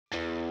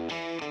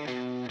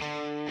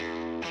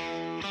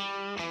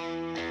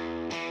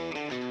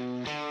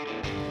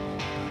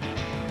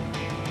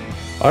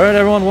All right,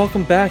 everyone,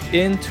 welcome back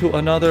into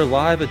another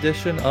live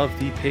edition of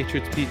the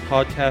Patriots Beat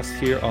podcast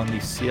here on the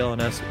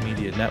CLNS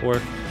Media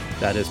Network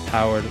that is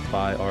powered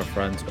by our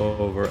friends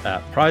over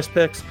at Prize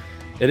Picks.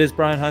 It is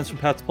Brian Hines from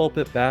Pat's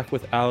Pulpit back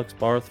with Alex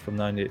Barth from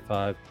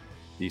 98.5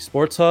 The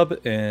Sports Hub,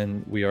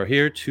 and we are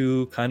here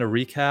to kind of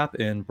recap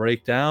and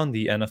break down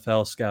the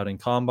NFL Scouting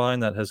Combine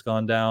that has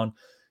gone down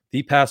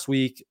the past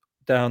week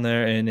down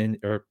there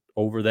or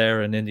over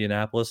there in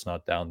Indianapolis,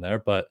 not down there,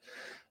 but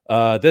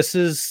this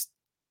is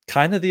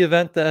kind of the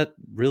event that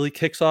really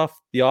kicks off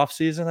the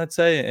offseason, I'd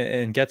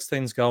say, and gets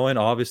things going,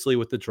 obviously,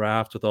 with the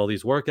draft, with all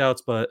these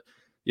workouts. But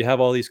you have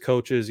all these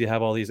coaches, you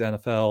have all these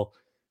NFL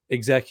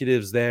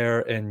executives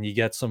there, and you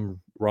get some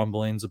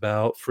rumblings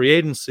about free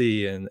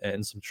agency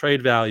and some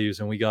trade values.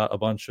 And we got a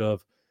bunch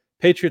of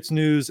Patriots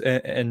news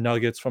and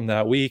nuggets from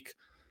that week.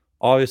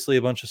 Obviously,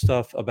 a bunch of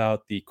stuff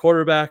about the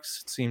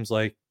quarterbacks. It seems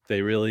like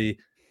they really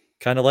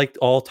kind of liked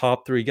all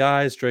top three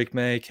guys: Drake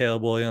May,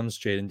 Caleb Williams,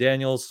 Jaden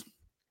Daniels.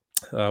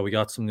 We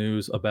got some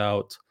news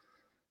about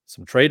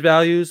some trade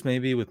values,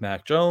 maybe with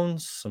Mac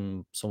Jones,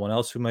 someone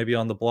else who may be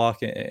on the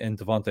block, and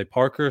Devontae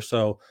Parker.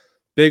 So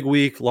big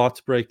week, lot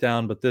to break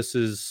down. But this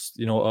is,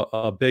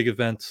 a big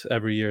event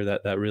every year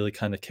that really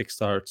kind of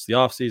kickstarts the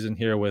offseason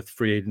here with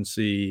free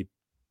agency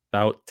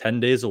about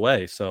 10 days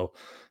away. So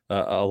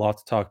a lot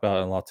to talk about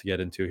and a lot to get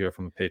into here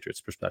from a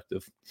Patriots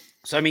perspective.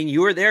 So, I mean,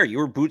 you were there. You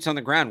were boots on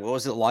the ground. What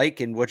was it like,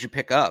 and what'd you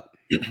pick up?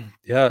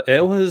 Yeah,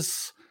 it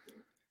was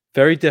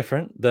very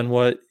different than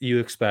what you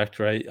expect,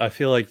 right? I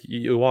feel like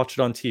you watch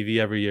it on TV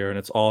every year, and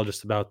it's all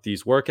just about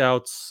these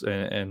workouts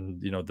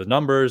and the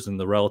numbers and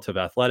the relative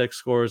athletic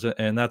scores,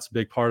 and that's a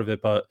big part of it.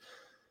 But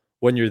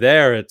when you're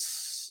there,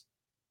 it's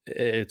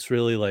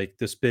really like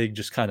this big,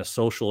 just kind of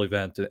social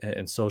event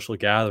and social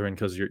gathering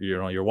because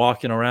you're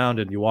walking around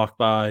and you walk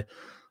by,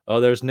 oh,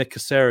 there's Nick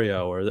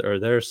Caserio or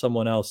there's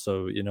someone else.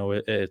 So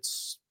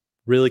it's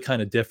really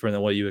kind of different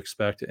than what you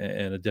expect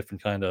and a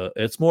different kind of.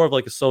 It's more of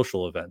like a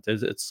social event.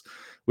 It's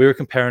we were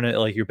comparing it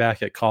like you're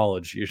back at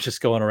college. You're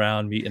just going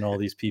around meeting all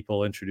these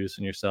people,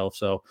 introducing yourself.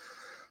 So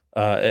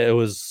it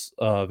was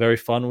a very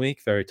fun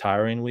week, very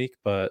tiring week,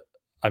 but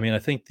I mean, I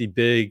think the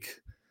big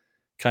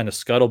kind of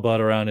scuttlebutt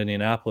around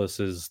Indianapolis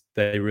is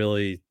they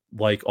really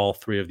like all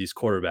three of these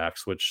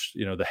quarterbacks, which,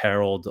 the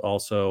Herald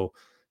also,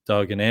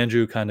 Doug and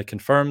Andrew kind of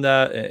confirmed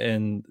that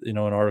in, an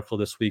article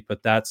this week,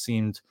 but that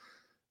seemed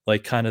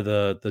like kind of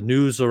the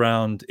news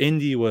around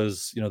Indy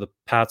was, the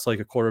Pats like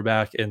a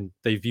quarterback and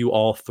they view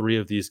all three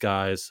of these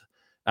guys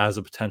as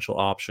a potential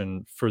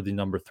option for the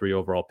number 3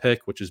 overall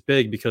pick, which is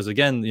big because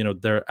again,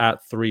 they're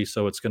at 3,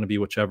 so it's going to be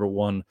whichever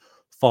one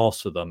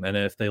falls to them. And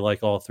if they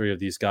like all three of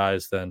these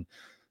guys, then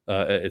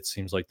it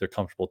seems like they're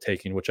comfortable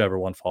taking whichever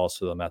one falls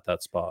to them at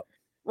that spot.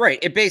 Right.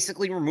 It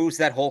basically removes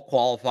that whole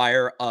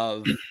qualifier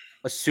of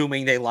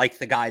assuming they like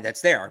the guy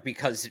that's there,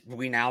 because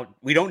we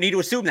don't need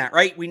to assume that,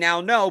 right? We now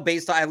know,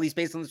 at least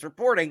based on this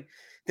reporting,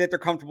 that they're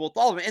comfortable with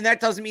all of them. And that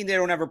doesn't mean they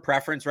don't have a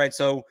preference, right?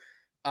 So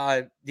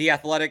the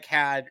Athletic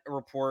had a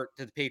report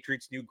that the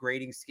Patriots' new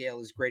grading scale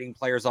is grading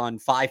players on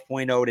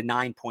 5.0 to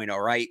 9.0,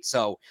 right?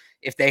 So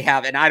if they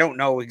have, and I don't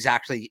know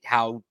exactly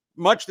how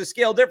much the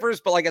scale differs,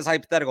 but like as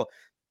hypothetical,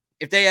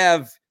 if they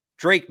have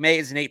Drake May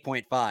as an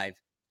 8.5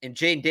 and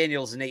Jane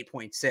Daniels an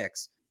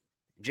 8.6,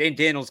 Jane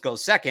Daniels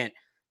goes second,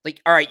 like,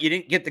 all right, you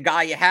didn't get the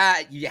guy you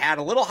had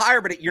a little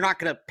higher, but you're not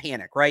going to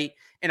panic, right?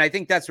 And I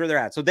think that's where they're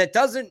at. So that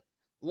doesn't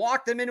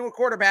lock them into a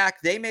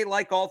quarterback. They may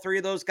like all three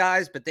of those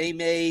guys, but they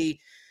may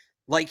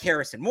like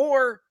Harrison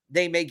more.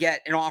 They may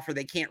get an offer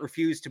they can't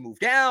refuse to move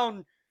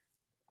down.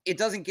 It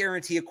doesn't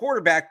guarantee a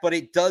quarterback, but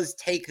it does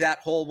take that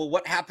whole, well,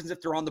 what happens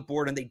if they're on the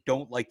board and they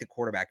don't like the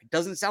quarterback? It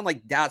doesn't sound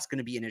like that's going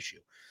to be an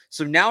issue.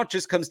 So now it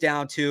just comes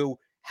down to,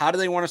 how do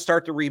they want to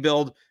start the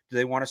rebuild? Do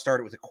they want to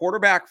start it with a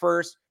quarterback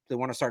first? Do they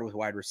want to start it with a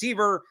wide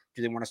receiver?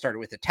 Do they want to start it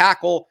with a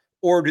tackle?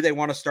 Or do they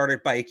want to start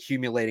it by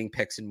accumulating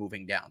picks and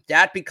moving down?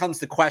 That becomes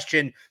the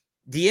question.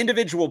 The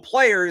individual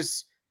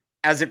players,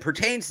 as it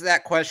pertains to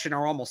that question,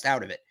 are almost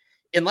out of it.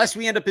 Unless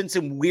we end up in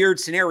some weird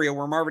scenario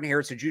where Marvin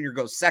Harrison Jr.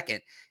 goes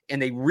second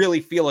and they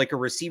really feel like a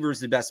receiver is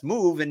the best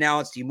move, and now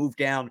it's, do you move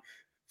down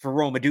for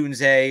Rome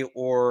Odunze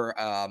or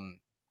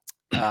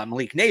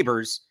Malik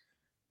Neighbors?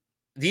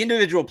 The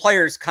individual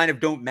players kind of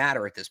don't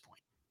matter at this point.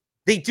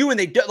 They do and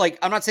they do. Like,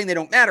 I'm not saying they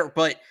don't matter,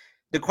 but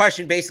the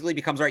question basically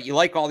becomes, right, you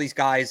like all these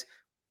guys.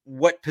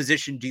 What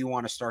position do you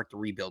want to start the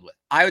rebuild with?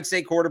 I would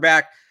say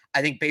quarterback.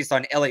 I think based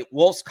on Elliot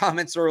Wolf's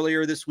comments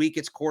earlier this week,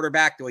 it's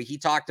quarterback, the way he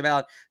talked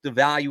about the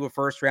value of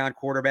first-round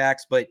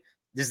quarterbacks. But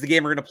this is the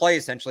game we're going to play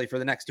essentially for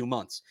the next 2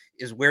 months,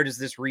 is where does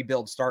this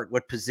rebuild start?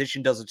 What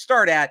position does it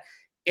start at?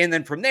 And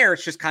then from there,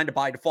 it's just kind of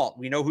by default.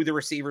 We know who the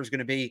receiver is going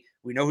to be.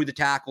 We know who the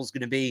tackle is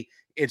going to be.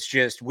 It's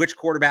just which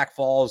quarterback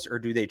falls, or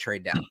do they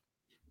trade down?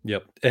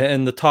 Yep.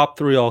 And the top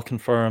 3 all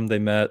confirmed. They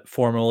met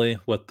formally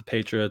with the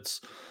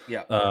Patriots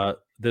Yeah.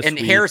 this And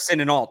week.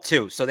 Harrison and all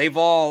too. So they've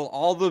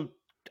all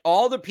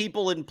the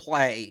people in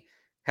play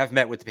have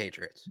met with the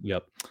Patriots.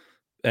 Yep.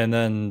 And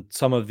then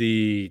some of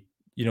the,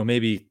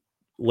 maybe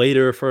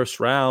later first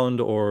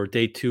round or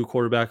day 2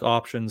 quarterback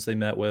options. They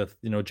met with,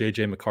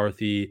 JJ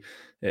McCarthy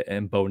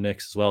and Bo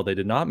Nix as well. They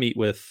did not meet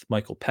with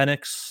Michael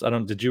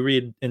Penix. Did you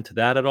read into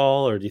that at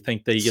all? Or do you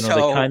think they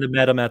So kind of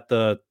met him at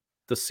the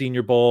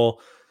Senior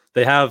Bowl?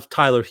 They have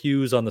Tyler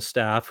Hughes on the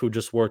staff, who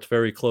just worked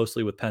very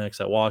closely with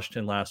Penix at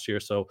Washington last year.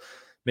 So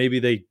maybe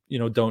they,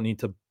 don't need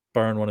to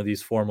burn one of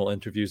these formal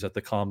interviews at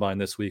the combine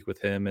this week with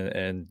him,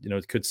 and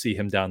could see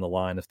him down the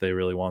line if they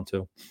really want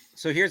to.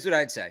 So here's what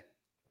I'd say.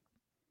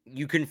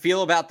 You can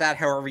feel about that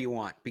however you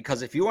want,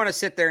 because if you want to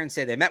sit there and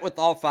say they met with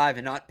all 5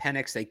 and not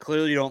Penix, they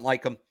clearly don't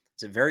like him,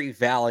 it's a very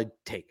valid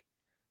take.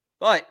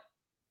 But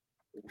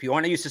if you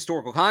want to use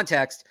historical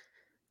context,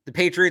 the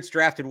Patriots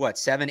drafted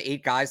 7,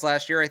 8 guys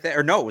last year, I think,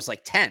 or no, it was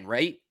like 10,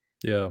 right?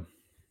 Yeah.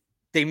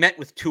 They met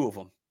with 2 of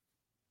them.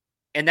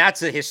 And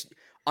that's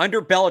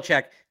under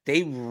Belichick,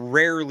 they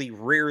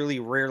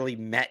rarely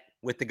met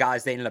with the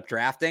guys they ended up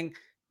drafting.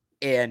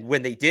 And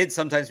when they did,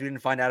 sometimes we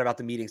didn't find out about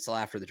the meetings till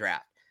after the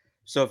draft.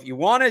 So if you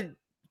want to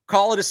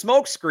call it a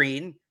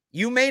smokescreen,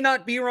 you may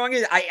not be wrong.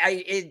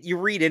 You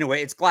read into it.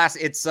 It's glass.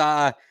 It's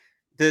the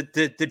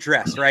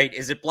dress, right?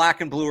 Is it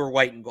black and blue or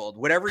white and gold?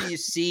 Whatever you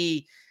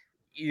see,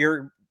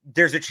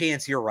 there's a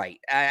chance you're right.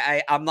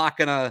 I'm not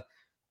gonna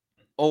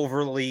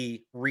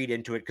overly read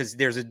into it, because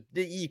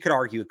you could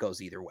argue it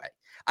goes either way.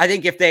 I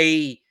think if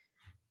they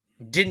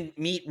didn't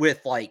meet with,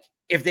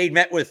 if they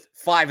met with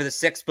 5 of the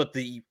 6, but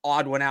the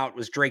odd one out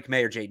was Drake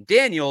May or Jayden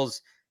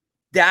Daniels,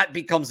 that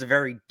becomes a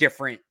very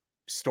different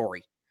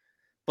story.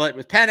 But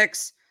with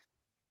Penix,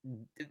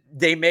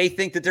 they may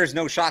think that there's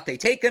no shot they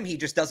take him. He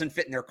just doesn't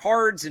fit in their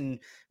cards, and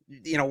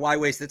why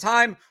waste the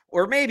time?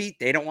 Or maybe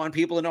they don't want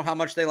people to know how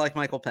much they like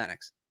Michael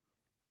Penix.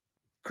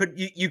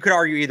 You could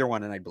argue either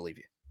one, and I'd believe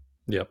you.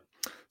 Yep.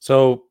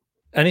 So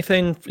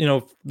anything,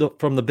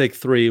 from the big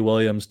 3,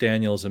 Williams,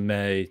 Daniels, and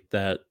May,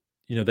 that,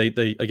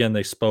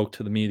 they spoke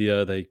to the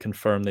media, they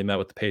confirmed they met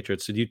with the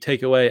Patriots. Did you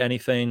take away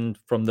anything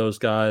from those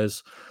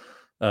guys'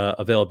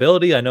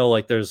 availability? I know,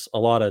 there's a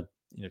lot of,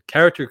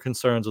 character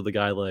concerns with a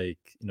guy like,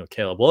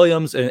 Caleb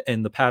Williams,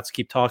 and the Pats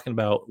keep talking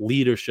about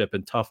leadership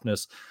and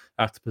toughness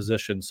at the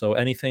position. So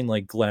anything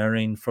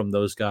glaring from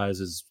those guys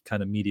is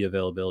kind of media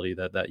availability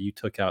that you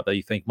took out that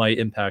you think might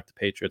impact the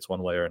Patriots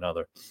one way or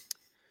another?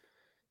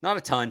 Not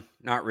a ton,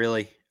 not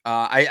really.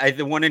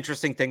 The one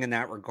interesting thing in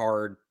that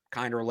regard,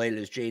 kind of related,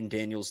 is Jayden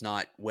Daniels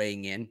not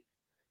weighing in.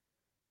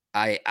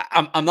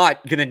 I'm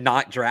not gonna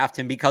not draft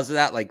him because of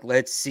that.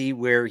 Let's see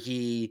where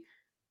he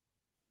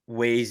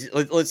weighs.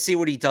 Let's see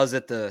what he does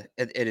at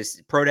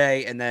his pro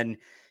day, and then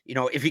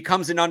if he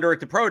comes in under at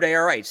the pro day,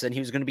 all right. So then he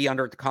was going to be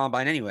under at the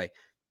combine anyway.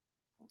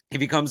 If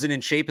he comes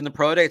in shape in the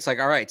pro day, it's all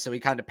right. So he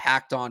kind of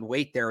packed on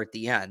weight there at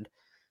the end.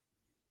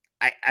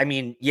 I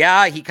mean,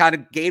 yeah, he kind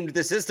of gamed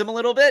the system a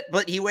little bit,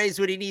 but he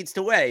weighs what he needs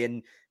to weigh.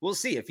 And we'll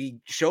see if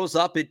he shows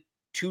up at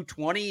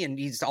 220 and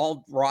he's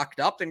all rocked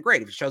up, then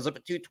great. If he shows up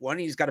at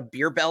 220, he's got a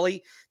beer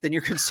belly, then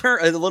you're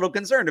a little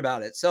concerned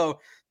about it.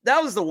 So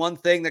that was the one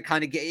thing that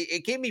kind of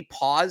gave me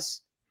pause.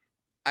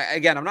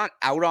 Again, I'm not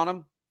out on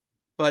him,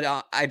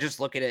 but I just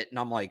look at it and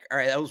I'm like, all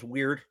right, that was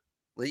weird.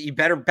 You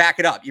better back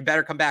it up. You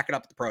better come back it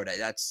up at the pro day.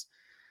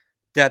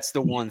 That's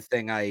the one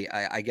thing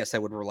I guess I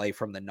would relay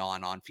from the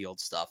on-field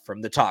stuff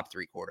from the top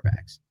 3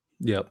 quarterbacks.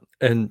 Yep.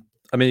 And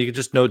I mean, you could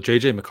just note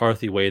JJ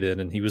McCarthy weighed in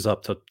and he was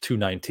up to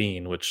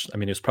 219, which I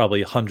mean, it was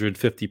probably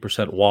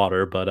 150%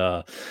 water,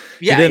 but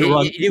yeah,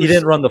 he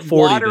didn't run the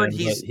 40. Water, then,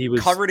 he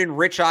was covered in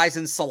Rich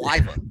Eisen's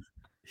saliva.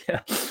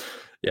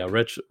 Yeah.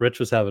 Rich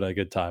was having a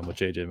good time with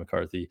JJ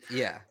McCarthy.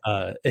 Yeah.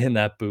 In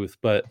that booth.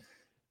 But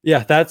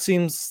yeah, that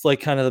seems like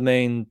kind of the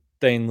main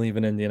thing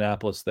leaving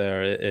Indianapolis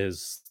there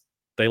is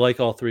they like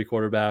all 3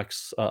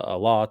 quarterbacks a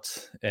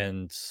lot.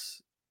 And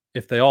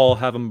if they all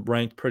have them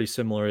ranked pretty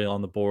similarly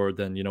on the board,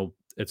 then,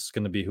 it's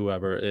going to be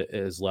whoever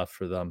is left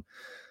for them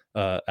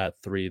at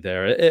 3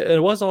 there.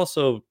 It was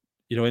also,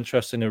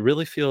 interesting. It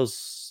really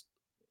feels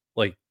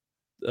like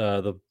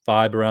the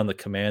vibe around the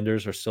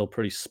Commanders are still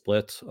pretty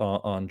split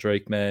on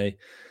Drake May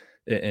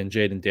and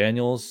Jayden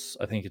Daniels.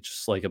 I think it's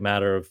just a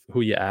matter of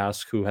who you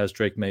ask, who has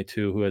Drake May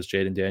 2, who has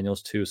Jayden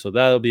Daniels 2. So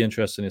that'll be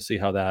interesting to see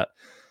how that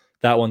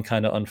one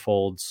kind of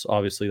unfolds.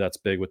 Obviously, that's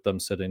big with them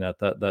sitting at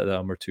that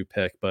number 2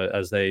 pick. But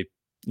as they,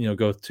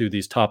 go through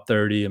these top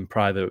 30 and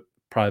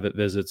private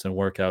visits and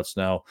workouts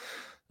now,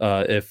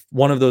 if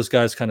one of those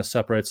guys kind of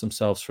separates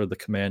themselves for the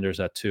Commanders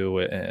at 2,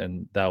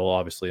 and that will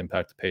obviously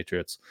impact the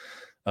Patriots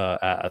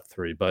at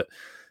 3. But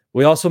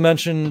we also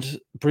mentioned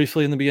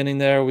briefly in the beginning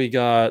there, we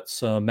got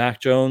some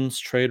Mac Jones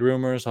trade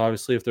rumors.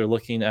 Obviously, if they're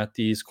looking at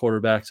these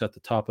quarterbacks at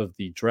the top of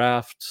the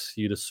draft,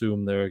 you'd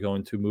assume they're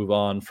going to move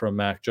on from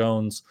Mac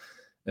Jones.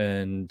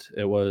 And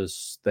it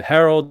was the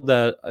Herald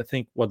that I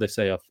think what they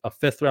say, a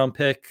 5th round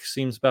pick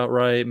seems about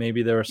right.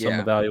 Maybe there were some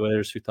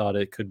evaluators who thought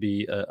it could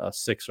be a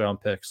 6th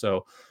round pick.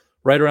 So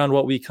right around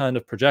what we kind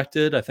of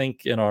projected. I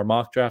think in our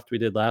mock draft we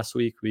did last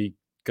week, we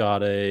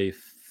got a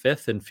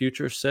 5th and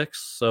future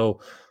 6th.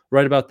 So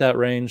right about that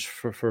range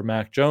for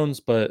Mac Jones.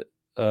 But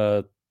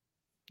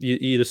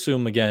you'd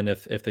assume again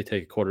if they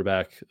take a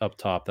quarterback up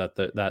top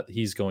that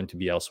he's going to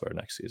be elsewhere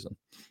next season.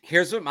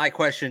 Here's what my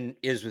question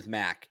is with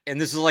Mac, and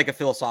this is like a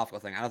philosophical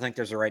thing. I don't think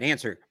there's a right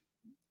answer.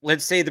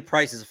 Let's say the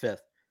price is a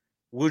fifth.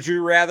 Would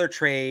you rather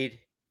trade?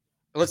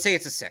 Let's say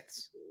it's a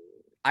sixth.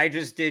 I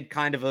just did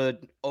kind of a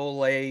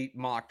Ole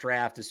mock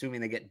draft,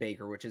 assuming they get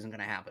Baker, which isn't going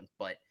to happen.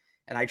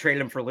 And I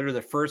traded him for literally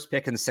the first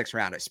pick in the sixth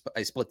round.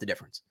 I split the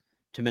difference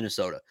to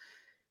Minnesota.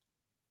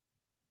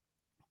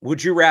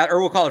 Would you rather,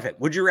 or we'll call it fifth.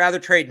 Would you rather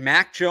trade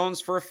Mac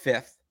Jones for a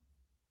fifth,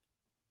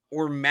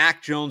 or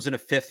Mac Jones in a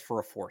fifth for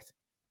a fourth?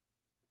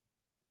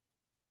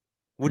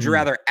 Would you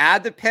rather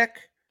add the pick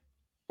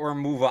or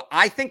move up?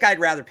 I think I'd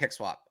rather pick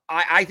swap.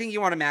 I think you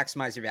want to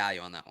maximize your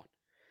value on that one.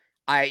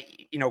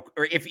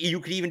 Or if you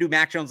could even do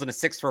Mac Jones in a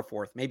sixth for a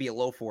fourth, maybe a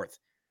low fourth.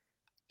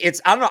 I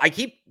don't know. I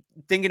keep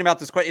thinking about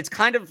this question. It's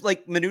kind of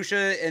like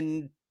minutia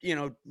and,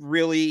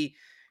 really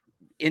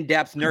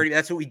in-depth nerdy.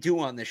 That's what we do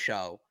on this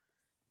show.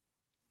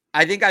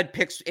 I think I'd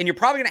pick, and you're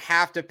probably going to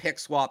have to pick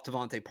swap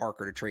Devontae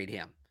Parker to trade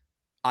him.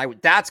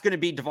 That's going to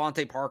be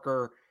Devontae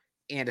Parker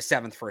and a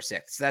seventh for a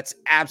sixth. So that's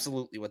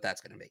absolutely what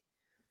that's going to be.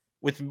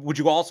 Would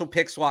you also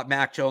pick swap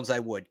Mac Jones? I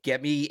would.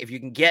 If you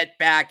can get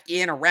back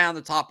in around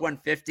the top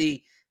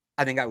 150,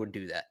 I think I would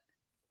do that.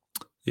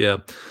 Yeah.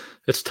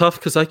 It's tough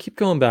because I keep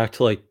going back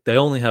to they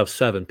only have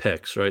 7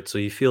 picks, right? So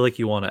you feel like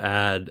you want to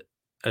add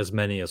as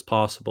many as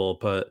possible.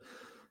 But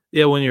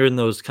yeah, when you're in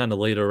those kind of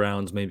later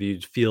rounds, maybe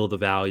you feel the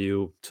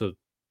value to,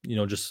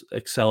 just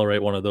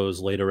accelerate one of those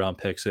later round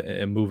picks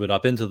and move it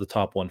up into the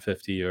top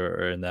 150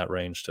 or in that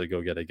range to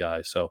go get a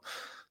guy. So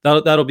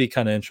that'll be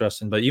kind of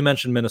interesting. But you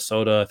mentioned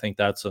Minnesota. I think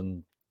that's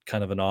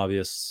kind of an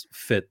obvious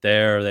fit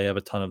there. They have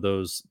a ton of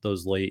those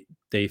late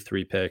day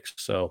 3 picks.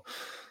 So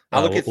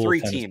I look at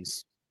 3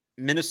 teams: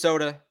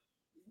 Minnesota,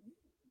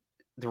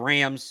 the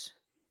Rams,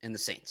 and the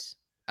Saints.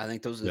 I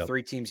think those are the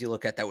 3 teams you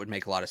look at that would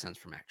make a lot of sense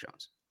for Mac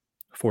Jones.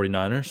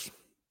 49ers?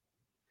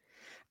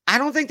 I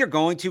don't think they're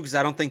going to, because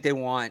I don't think they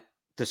want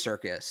the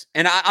circus.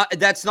 And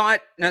that's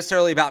not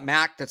necessarily about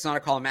Mac. That's not a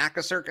call Mac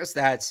a circus.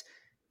 That's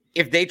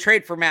if they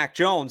trade for Mac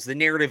Jones, the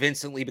narrative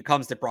instantly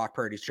becomes that Brock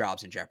Purdy's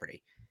job's in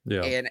jeopardy.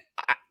 Yeah. And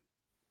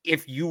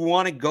if you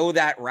want to go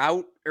that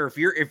route, or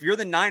if you're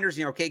the Niners,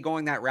 you're okay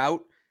going that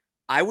route,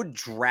 I would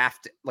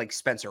draft like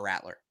Spencer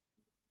Rattler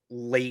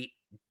late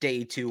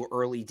day 2,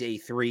 early day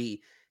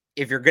 3.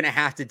 If you're going to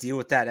have to deal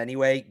with that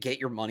anyway, get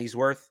your money's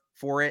worth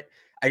for it.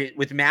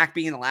 With Mac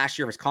being the last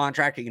year of his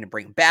contract, you're going to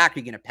bring him back.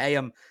 You're going to pay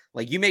him.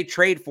 You may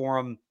trade for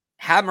him,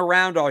 have him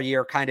around all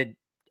year, kind of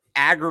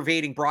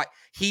aggravating Brock.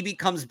 He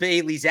becomes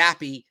Bailey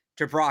Zappi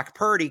to Brock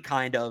Purdy,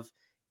 kind of,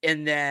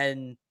 and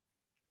then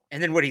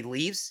what, he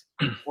leaves,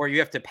 or you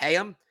have to pay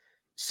him.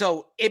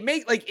 So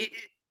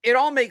it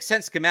all makes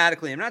sense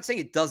schematically. I'm not saying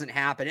it doesn't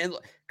happen. And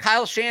look,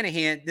 Kyle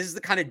Shanahan, this is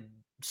the kind of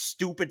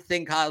stupid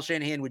thing Kyle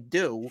Shanahan would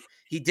do.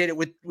 He did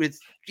it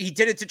he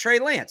did it to Trey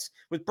Lance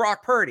with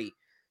Brock Purdy.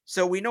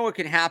 So we know it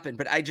can happen,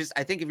 but I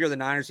think if you're the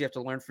Niners, you have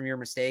to learn from your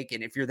mistake.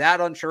 And if you're that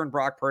unsure in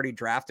Brock Purdy,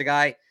 draft a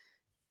guy.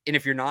 And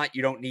if you're not,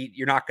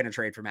 you're not going to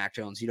trade for Mac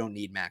Jones. You don't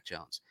need Mac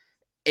Jones.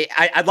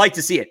 I'd like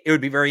to see it. It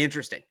would be very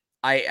interesting.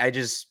 I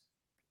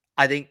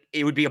think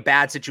it would be a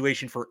bad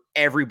situation for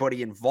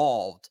everybody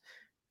involved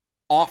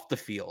off the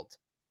field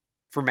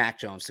for Mac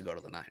Jones to go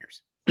to the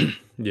Niners.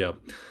 Yeah.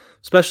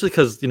 Especially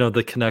because,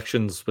 the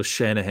connections with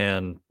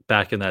Shanahan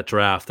back in that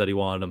draft that he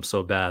wanted him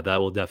so bad, that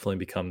will definitely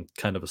become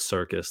kind of a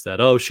circus that,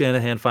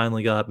 Shanahan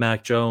finally got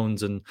Mac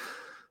Jones and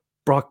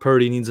Brock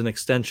Purdy needs an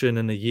extension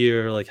in a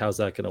year. How's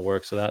that going to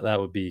work? So that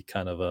would be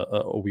kind of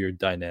a weird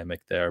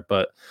dynamic there.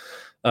 But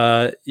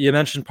you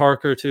mentioned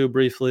Parker too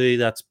briefly.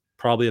 That's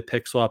probably a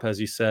pick swap, as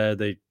you said.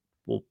 They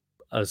will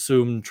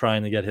assume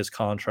trying to get his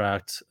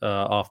contract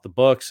off the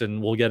books, and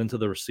we'll get into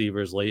the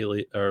receivers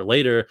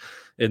later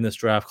in this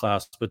draft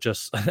class, but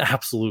just an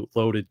absolute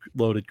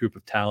loaded group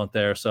of talent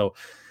there. So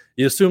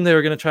you assume they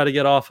were going to try to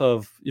get off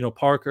of,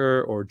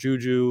 Parker or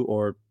Juju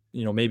or,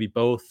 maybe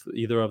both,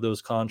 either of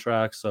those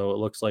contracts. So it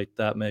looks like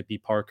that might be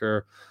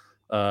Parker.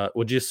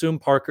 Would you assume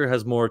Parker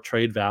has more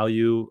trade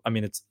value? I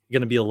mean, it's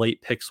going to be a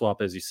late pick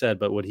swap, as you said,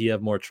 but would he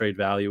have more trade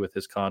value with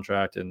his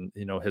contract and,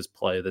 his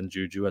play than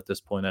Juju at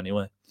this point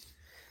anyway?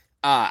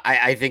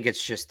 I think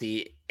it's just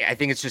the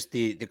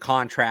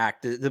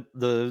contract,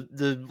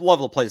 the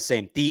level of play is the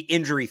same. The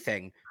injury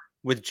thing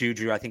with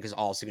Juju, I think, is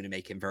also going to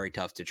make him very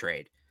tough to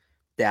trade.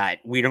 That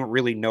we don't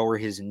really know where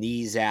his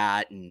knee's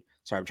at, and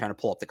sorry, I'm trying to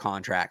pull up the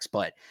contracts,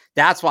 but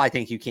that's why I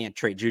think you can't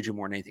trade Juju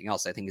more than anything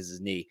else. I think is his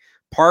knee.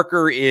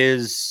 Parker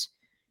is,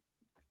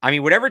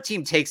 whatever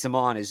team takes him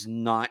on is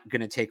not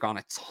going to take on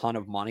a ton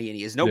of money, and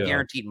he has no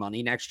guaranteed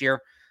money next year,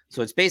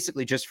 so it's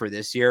basically just for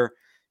this year.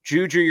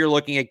 Juju, you're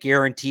looking at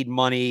guaranteed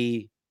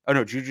money. Oh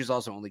no, Juju's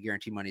also only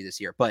guaranteed money this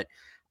year. But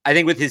I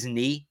think with his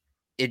knee,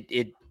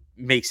 it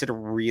makes it a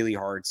really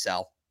hard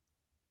sell.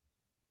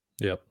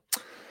 Yep.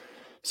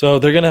 So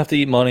they're gonna have to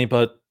eat money,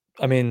 but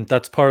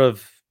that's part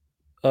of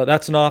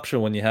that's an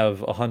option when you have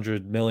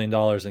 $100 million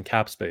in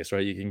cap space,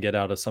 right? You can get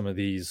out of some of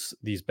these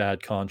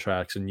bad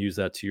contracts and use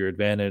that to your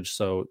advantage.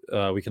 So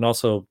we can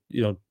also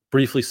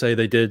briefly say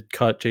they did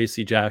cut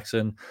J.C.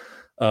 Jackson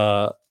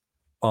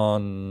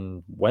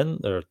on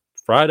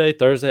Friday,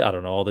 Thursday. I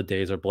don't know. All the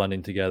days are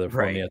blending together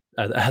for me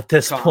at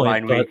this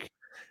point. But week.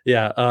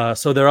 Yeah,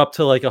 so they're up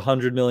to like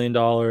 $100 million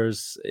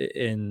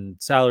in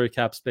salary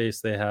cap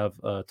space. They have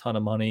a ton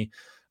of money.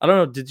 I don't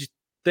know. Did you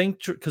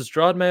think, because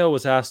Gerard Mayo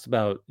was asked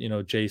about,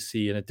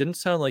 JC, and it didn't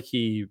sound like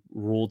he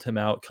ruled him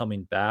out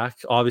coming back.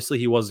 Obviously,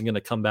 he wasn't going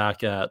to come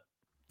back at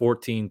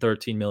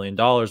 $13 million,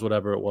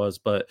 whatever it was.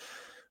 But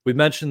we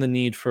mentioned the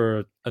need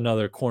for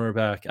another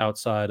cornerback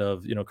outside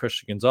of,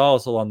 Christian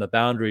Gonzalez along the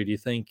boundary. Do you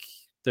think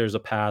there's a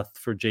path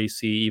for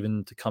JC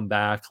even to come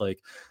back? Like,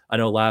 I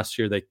know last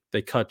year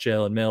they cut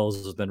Jalen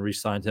Mills, then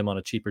re-signed him on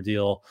a cheaper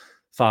deal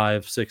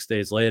 5-6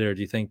 days later.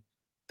 Do you think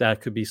that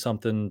could be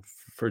something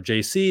for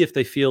JC if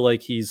they feel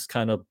like he's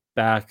kind of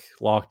back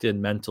locked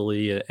in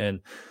mentally? And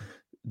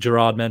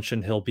Gerard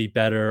mentioned he'll be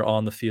better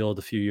on the field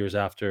a few years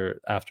after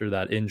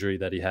that injury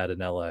that he had in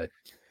LA.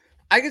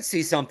 I could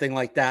see something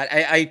like that.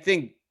 I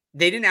think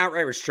they didn't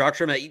outright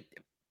restructure him.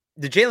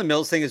 The Jalen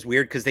Mills thing is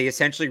weird because they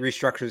essentially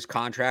restructured his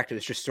contract. It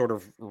was just sort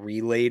of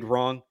relayed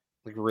wrong,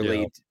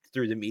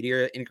 through the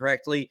media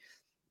incorrectly.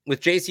 With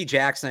JC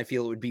Jackson, I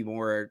feel it would be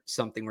more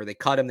something where they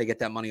cut him, they get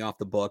that money off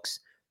the books.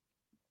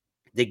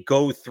 They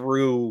go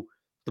through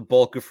the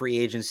bulk of free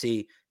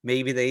agency.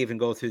 Maybe they even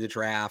go through the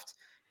draft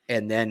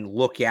and then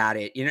look at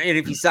it. And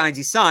if he signs,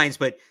 he signs,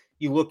 but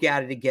you look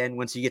at it again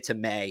once you get to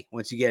May,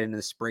 once you get into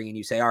the spring, and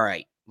you say, all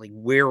right, like,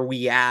 where are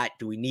we at?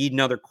 Do we need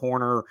another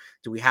corner?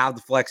 Do we have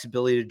the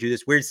flexibility to do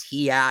this? Where's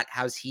he at?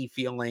 How's he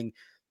feeling?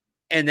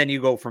 And then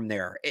you go from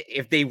there.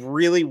 If they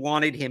really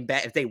wanted him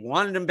back, if they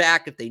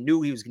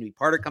knew he was going to be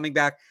part of coming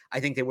back, I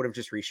think they would have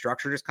just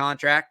restructured his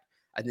contract.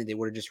 I think they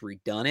would have just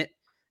redone it.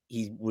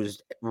 He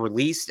was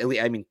released.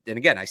 I mean, and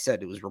again, I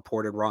said it was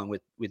reported wrong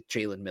with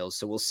Jalen Mills.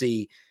 So we'll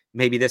see.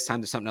 Maybe this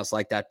time there's something else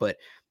like that. But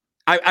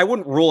I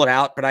wouldn't rule it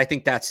out, but I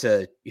think that's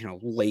a,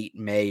 late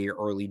May,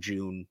 early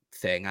June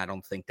thing. I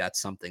don't think that's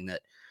something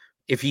that,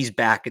 if he's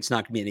back, it's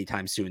not going to be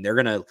anytime soon. They're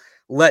going to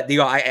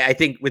I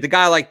think with a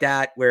guy like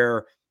that,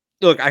 where,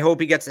 look, I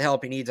hope he gets the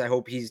help he needs. I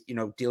hope he's,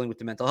 dealing with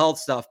the mental health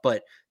stuff,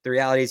 but the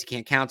reality is you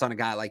can't count on a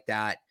guy like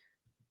that.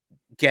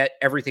 Get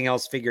everything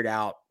else figured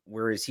out,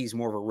 whereas he's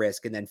more of a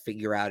risk, and then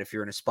figure out if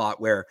you're in a spot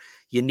where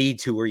you need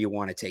to, or you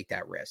want to take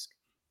that risk.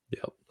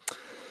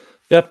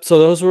 Yep. So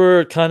those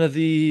were kind of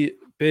the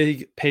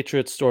big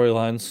Patriots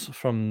storylines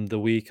from the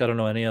week. I don't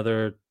know any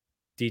other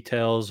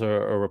details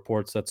or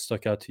reports that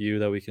stuck out to you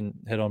that we can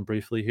hit on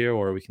briefly here,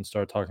 or we can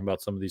start talking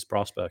about some of these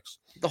prospects.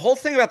 The whole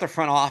thing about the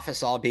front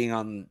office all being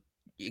on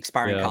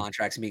expiring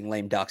contracts and being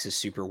lame ducks is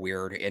super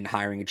weird in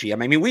hiring a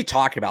GM. I mean, we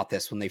talked about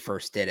this when they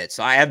first did it,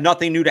 so I have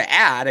nothing new to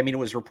add. I mean, it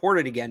was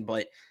reported again,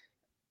 but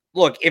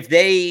look, if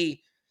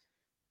they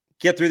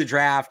get through the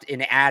draft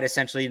and add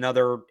essentially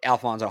another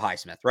Alphonso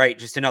Highsmith, right?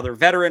 Just another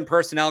veteran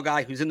personnel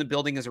guy who's in the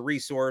building as a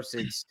resource.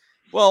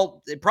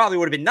 It probably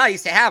would have been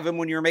nice to have him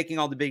when you're making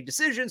all the big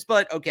decisions,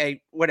 but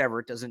okay,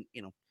 whatever. It doesn't,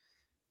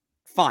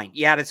 fine.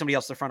 You added somebody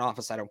else to the front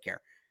office. I don't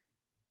care.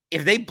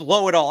 If they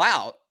blow it all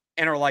out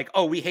and are like,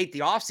 oh, we hate the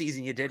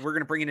offseason you did, we're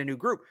going to bring in a new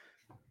group.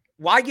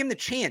 Why give them the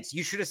chance?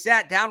 You should have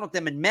sat down with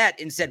them and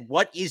met and said,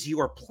 what is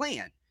your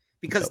plan?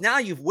 Because now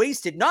you've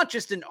wasted not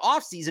just an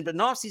offseason, but an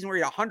offseason where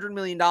you had $100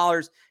 million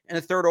and a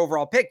third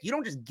overall pick. You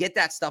don't just get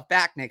that stuff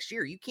back next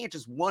year. You can't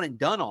just one and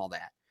done all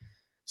that.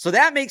 So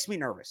that makes me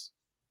nervous.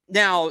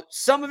 Now,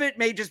 some of it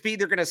may just be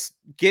they're going to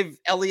give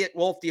Elliott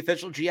Wolf the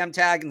official GM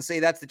tag and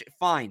say that's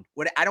fine.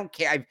 I don't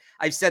care.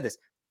 I've said this.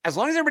 As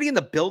long as everybody in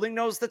the building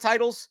knows the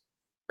titles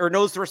or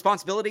knows the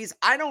responsibilities,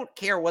 I don't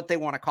care what they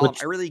want to call them.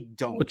 I really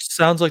don't. Which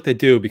sounds like they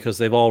do, because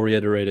they've all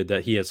reiterated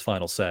that he has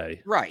final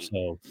say. Right.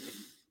 So,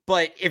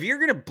 but if you're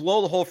going to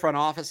blow the whole front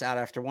office out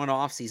after one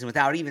offseason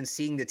without even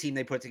seeing the team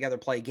they put together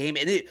play a game,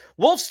 and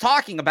Wolf's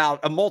talking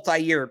about a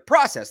multi-year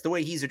process, the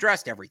way he's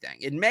addressed everything,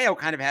 and Mayo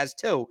kind of has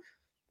too.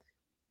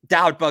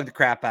 That would bug the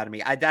crap out of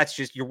me. That's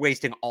just, you're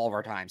wasting all of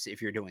our time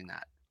if you're doing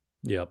that.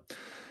 Yeah,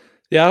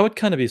 I would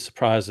kind of be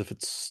surprised if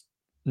it's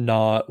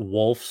not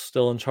Wolf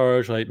still in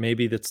charge. Like,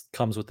 maybe that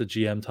comes with the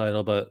GM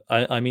title, but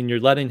I mean, you're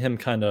letting him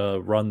kind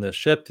of run this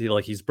ship.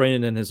 He's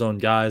bringing in his own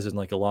guys, and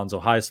like Alonzo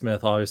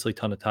Highsmith, obviously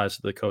ton of ties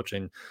to the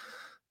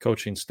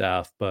coaching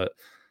staff. But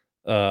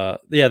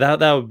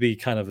that would be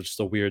kind of just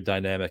a weird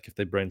dynamic if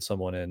they bring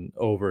someone in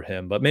over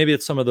him. But maybe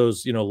it's some of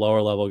those,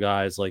 lower level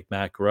guys like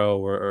Matt Groh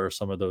or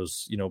some of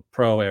those,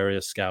 pro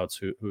area scouts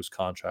whose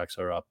contracts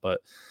are up.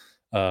 But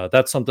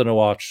that's something to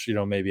watch,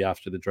 maybe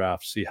after the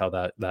draft, see how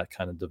that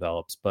kind of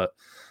develops. But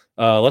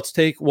let's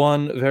take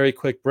one very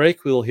quick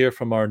break. We'll hear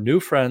from our new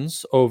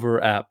friends over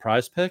at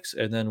Prize Picks,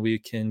 and then we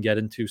can get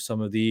into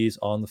some of these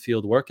on the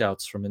field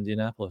workouts from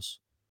Indianapolis.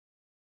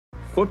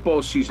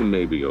 Football season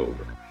may be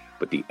over,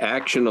 but the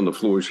action on the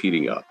floor is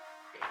heating up.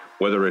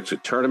 Whether it's a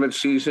tournament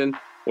season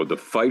or the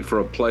fight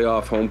for a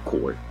playoff home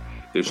court,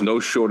 there's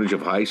no shortage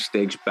of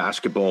high-stakes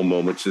basketball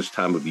moments this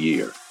time of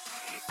year.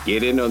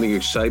 Get in on the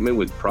excitement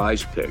with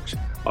Prize Picks,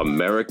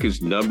 America's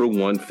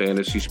 #1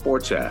 fantasy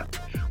sports app,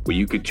 where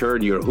you can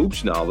turn your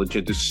hoops knowledge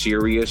into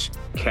serious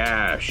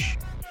cash.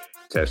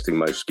 Testing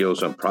my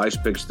skills on Prize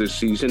Picks this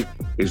season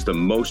is the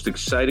most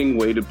exciting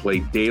way to play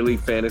daily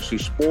fantasy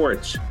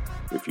sports.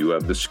 If you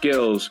have the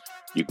skills,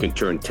 you can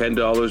turn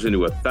 $10 into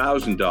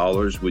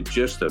 $1,000 with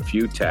just a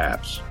few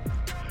taps.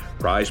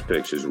 Prize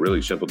Picks is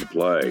really simple to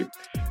play,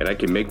 and I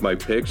can make my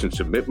picks and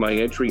submit my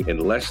entry in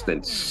less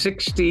than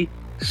 60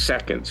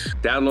 seconds.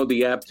 Download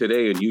the app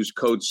today and use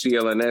code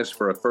CLNS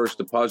for a first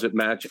deposit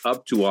match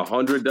up to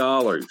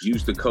 $100.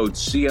 Use the code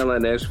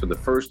CLNS for the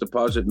first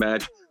deposit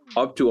match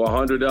up to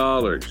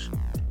 $100.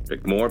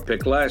 Pick more,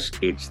 pick less.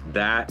 It's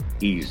that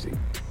easy.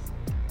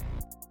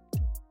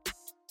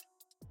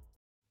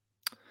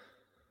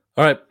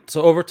 All right,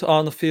 so over to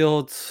on the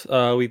field,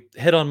 we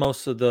hit on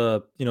most of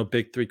the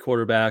big three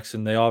quarterbacks,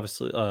 and they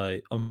obviously,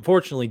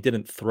 unfortunately,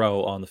 didn't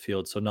throw on the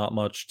field, so not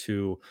much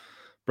to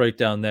break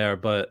down there.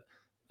 But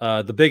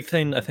the big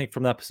thing I think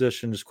from that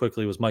position, just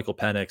quickly, was Michael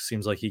Penix.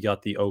 Seems like he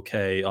got the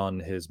okay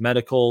on his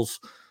medicals,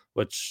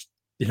 which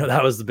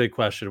that was the big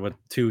question with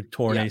 2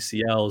 torn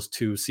ACLs,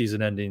 2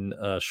 season-ending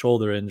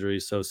shoulder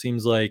injuries. So it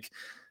seems like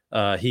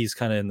he's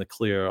kind of in the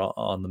clear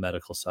on the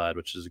medical side,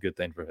 which is a good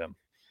thing for him.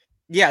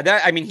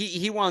 Yeah,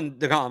 he won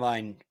the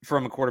combine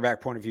from a quarterback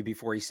point of view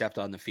before he stepped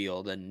on the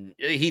field, and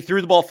he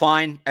threw the ball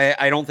fine.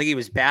 I don't think he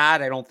was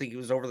bad. I don't think he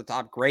was over the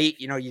top great.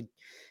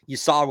 You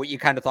saw what you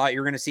kind of thought you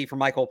were going to see from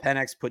Michael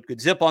Penix. Put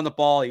good zip on the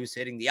ball. He was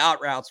hitting the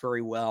out routes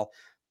very well.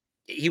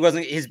 He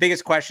wasn't. His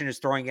biggest question is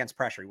throwing against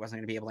pressure. He wasn't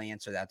going to be able to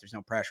answer that. There's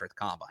no pressure at the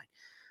combine,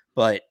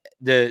 but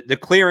the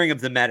clearing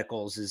of the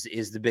medicals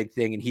is the big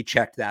thing, and he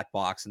checked that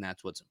box, and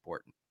that's what's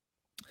important.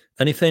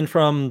 Anything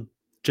from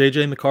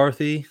JJ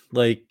McCarthy?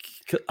 Like,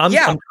 I'm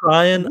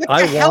trying. What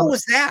the hell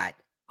was that?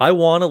 I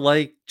want to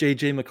like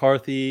JJ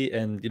McCarthy,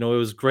 and it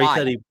was great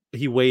that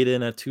he weighed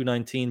in at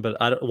 219.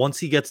 But once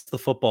he gets the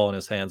football in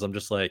his hands, I'm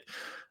just like,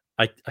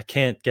 I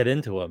can't get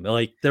into him.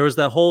 Like, there was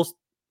that whole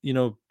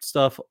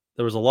stuff.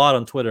 There was a lot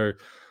on Twitter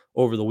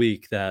over the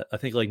week that I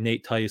think like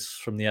Nate Tice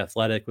from The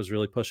Athletic was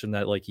really pushing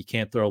that, like, he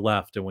can't throw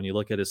left, and when you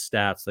look at his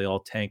stats, they all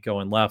tank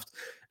going left,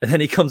 and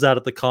then he comes out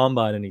at the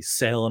combine and he's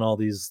sailing all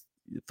these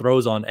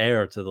throws on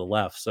air to the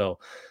left. So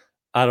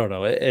I don't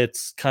know.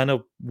 It's kind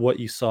of what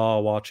you saw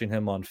watching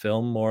him on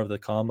film, more of the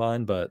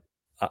combine, but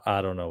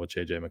I don't know with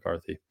JJ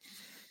McCarthy.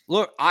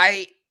 Look,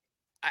 I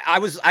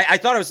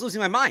thought I was losing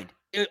my mind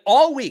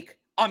all week.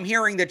 I'm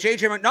hearing that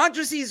JJ, not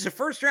just he's a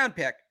first round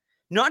pick,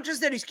 not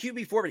just that he's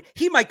QB4, but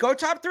he might go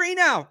top 3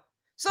 now.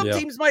 Some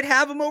teams might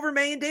have him over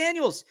May and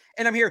Daniels.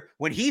 And I'm here,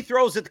 when he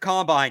throws at the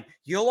combine,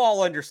 you'll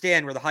all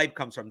understand where the hype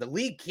comes from. The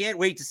league can't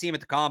wait to see him at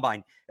the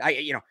combine.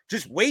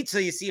 Just wait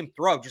till you see him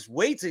throw. Just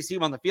wait till you see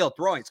him on the field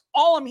throwing. It's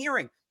all I'm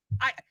hearing.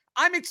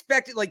 I'm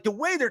expecting, like, the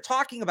way they're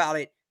talking about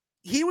it,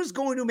 he was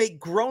going to make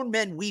grown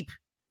men weep.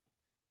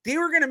 They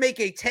were going to make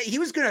he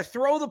was going to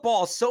throw the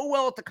ball so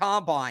well at the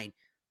combine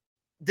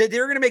that they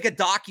were going to make a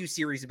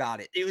docuseries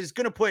about it. It was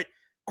going to put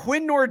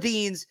Quinn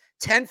Nordin's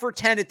 10 for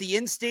 10 at the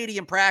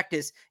in-stadium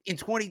practice in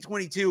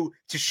 2022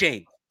 to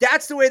shame.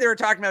 That's the way they were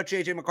talking about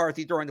JJ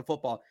McCarthy throwing the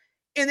football.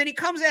 And then he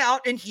comes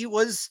out and he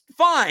was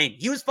fine.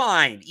 He was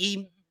fine.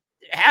 He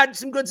had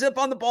some good zip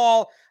on the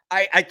ball.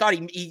 I thought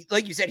he,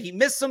 like you said, he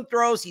missed some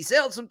throws. He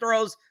sailed some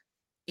throws.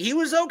 He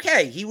was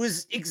okay. He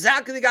was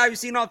exactly the guy we've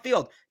seen on the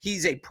field.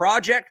 He's a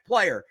project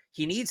player.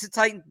 He needs to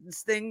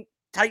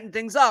tighten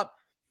things up.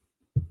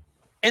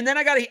 And then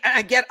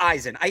I get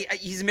Eisen.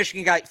 He's a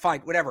Michigan guy. Fine,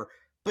 whatever.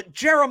 But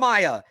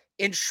Jeremiah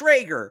and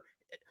Schrager,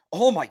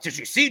 did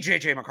you see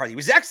JJ McCarthy? He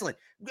was excellent.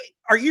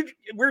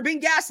 We're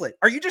being gaslit.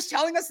 Are you just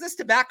telling us this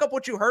to back up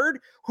what you heard?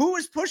 Who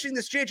is pushing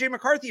this JJ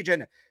McCarthy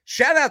agenda?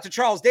 Shout out to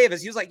Charles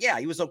Davis. He was like, yeah,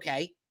 he was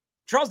okay.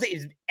 Charles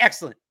Davis is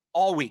excellent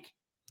all week.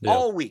 Yeah.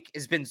 All week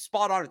has been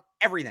spot on with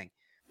everything.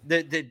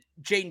 The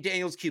Jaden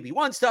Daniels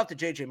QB1 stuff, the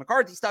JJ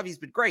McCarthy stuff, he's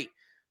been great.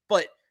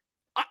 But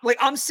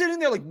I'm sitting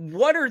there like,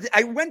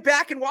 I went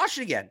back and watched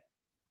it again.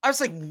 I was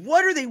like,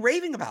 what are they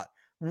raving about?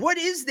 What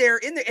is there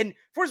in there? And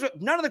first of all,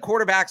 none of the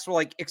quarterbacks were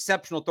like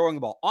exceptional throwing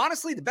the ball.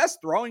 Honestly, the best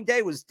throwing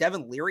day was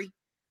Devin Leary.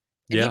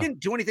 And he didn't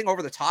do anything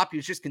over the top. He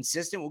was just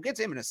consistent. We'll get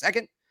to him in a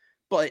second.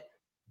 But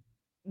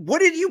what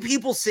did you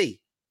people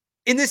see?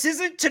 And this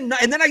isn't to,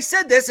 and then I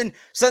said this and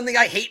suddenly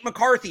I hate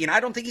McCarthy and I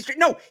don't think he's straight.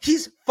 No,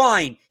 he's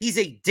fine. He's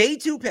a day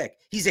 2 pick.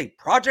 He's a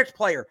project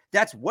player.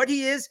 That's what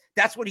he is.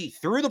 That's what he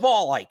threw the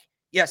ball like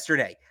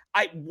yesterday.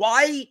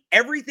 Why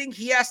everything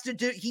he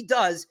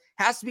does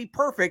has to be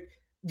perfect.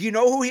 Do you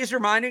know who he's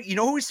reminding? You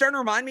know who he's starting to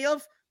remind me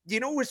of? Do you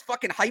know who his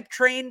fucking hype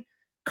train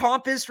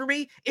comp is for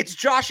me? It's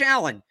Josh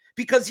Allen,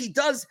 because he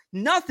does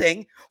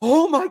nothing.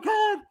 Oh my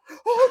God.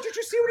 Oh, did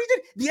you see what he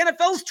did? The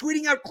NFL's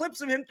tweeting out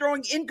clips of him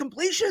throwing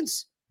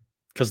incompletions.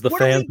 Because the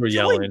fans were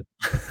yelling.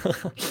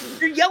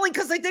 They're yelling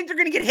because they think they're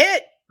going to get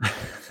hit.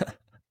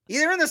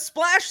 They're in the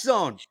splash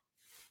zone.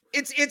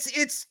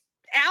 It's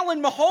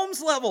Allen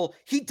Mahomes level.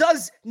 He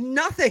does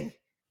nothing.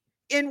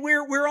 And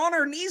we're on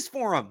our knees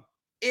for him.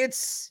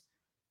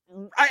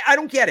 I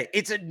don't get it.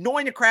 It's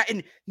annoying to crap.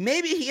 And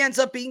maybe he ends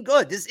up being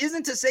good. This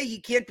isn't to say he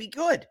can't be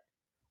good.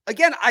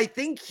 Again, I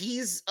think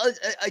he's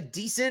a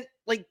decent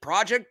like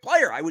project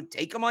player. I would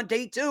take him on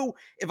day 2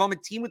 if I'm a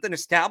team with an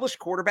established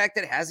quarterback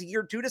that has a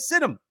year or 2 to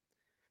sit him.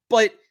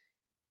 But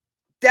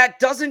that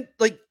doesn't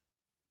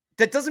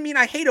mean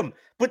I hate him.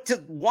 But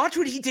to watch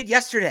what he did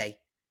yesterday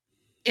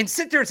and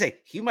sit there and say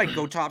he might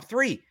go top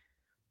 3.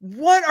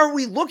 What are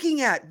we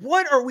looking at?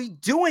 What are we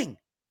doing?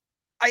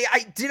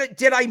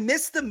 Did I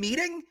miss the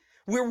meeting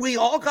where we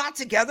all got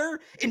together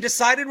and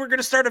decided we're going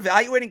to start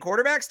evaluating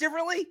quarterbacks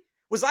differently?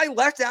 Was I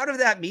left out of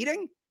that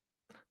meeting?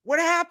 What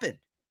happened?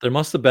 There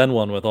must have been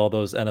one with all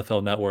those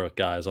NFL Network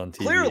guys on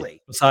TV.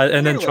 Clearly.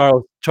 And then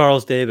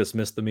Charles Davis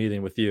missed the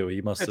meeting with you.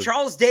 He must have.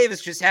 Charles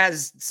Davis just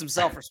has some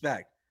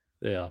self-respect.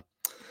 Yeah.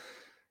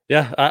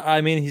 Yeah,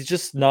 I mean, he's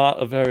just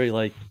not a very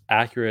like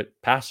accurate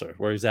passer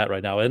where he's at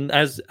right now. And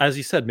as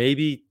you said,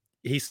 maybe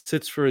he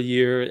sits for a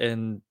year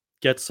and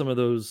gets some of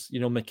those,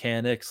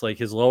 mechanics. Like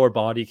his lower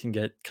body can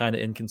get kind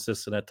of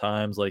inconsistent at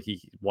times. Like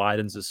he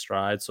widens his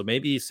stride. So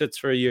maybe he sits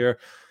for a year.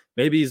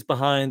 Maybe he's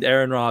behind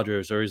Aaron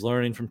Rodgers, or he's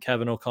learning from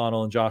Kevin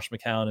O'Connell and Josh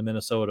McCown in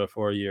Minnesota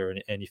for a year,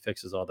 and he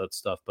fixes all that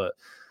stuff. But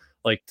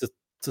like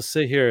to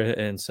sit here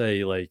and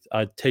say like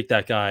I'd take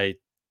that guy,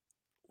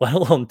 let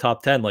alone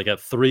top 10, like at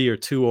 3 or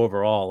 2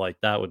 overall, like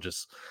that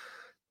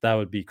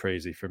would be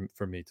crazy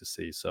for me to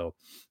see. So,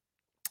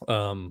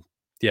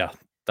 yeah,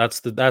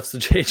 that's the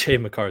JJ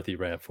McCarthy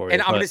rant for you.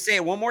 And I'm going to say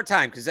it one more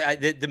time because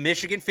the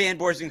Michigan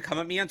fanboys are going to come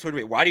at me on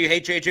Twitter. Why do you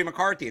hate JJ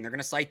McCarthy? And they're going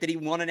to cite that he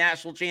won a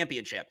national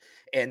championship.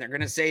 And they're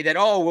going to say that,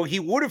 oh, well, he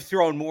would have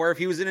thrown more if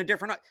he was in a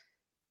different.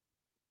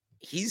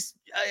 He's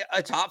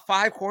a top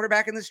 5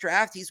 quarterback in this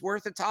draft. He's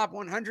worth a top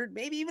 100,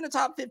 maybe even a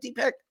top 50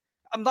 pick.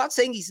 I'm not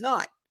saying he's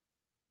not.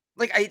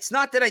 Like, it's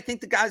not that I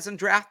think the guy's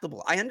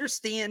undraftable. I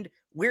understand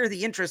where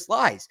the interest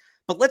lies.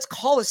 But let's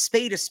call a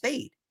spade a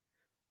spade.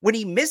 When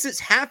he misses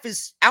half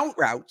his out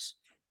routes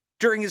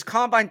during his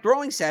combine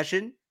throwing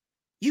session,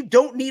 you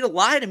don't need to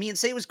lie to me and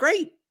say it was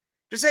great.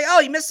 Just say, oh,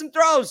 he missed some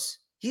throws.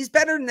 He's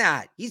better than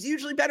that. He's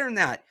usually better than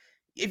that.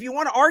 If you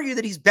want to argue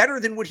that he's better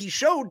than what he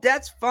showed,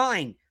 that's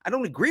fine. I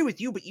don't agree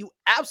with you, but you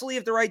absolutely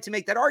have the right to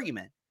make that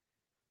argument.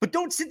 But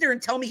don't sit there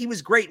and tell me he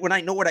was great when I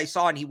know what I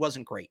saw and he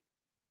wasn't great.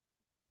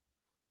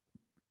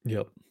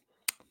 Yep.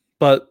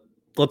 But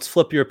let's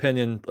flip your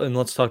opinion and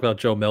let's talk about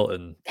Joe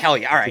Milton. Hell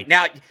yeah. All right.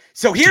 Now,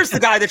 so here's the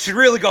guy that should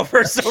really go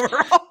first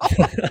overall.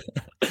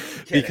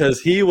 Because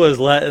he was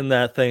letting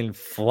that thing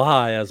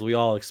fly as we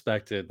all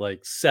expected,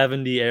 like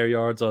 70 air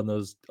yards on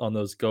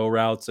those go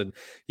routes. And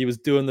he was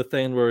doing the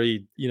thing where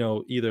he,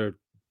 either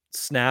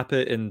snap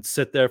it and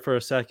sit there for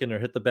a second or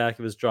hit the back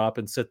of his drop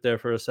and sit there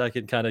for a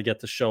second, kind of get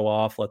to show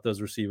off, let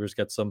those receivers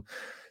get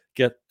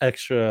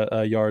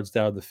extra yards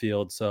down the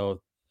field.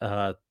 So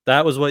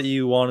that was what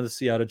you wanted to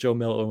see out of Joe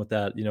Milton with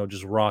that,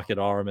 just rocket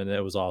arm, and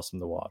it was awesome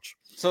to watch.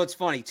 So it's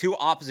funny, 2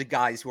 opposite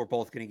guys who are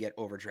both going to get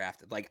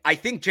overdrafted. Like, I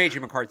think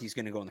JJ McCarthy's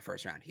going to go in the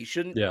first round. He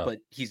shouldn't, but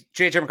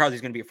JJ McCarthy's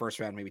going to be a first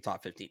round, maybe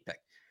top 15 pick.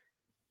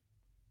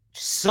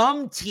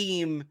 Some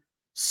team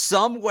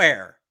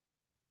somewhere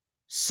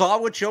saw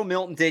what Joe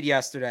Milton did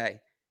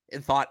yesterday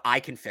and thought, I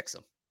can fix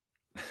him.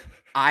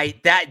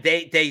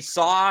 They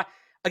saw.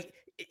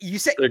 You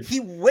say he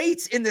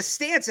waits in the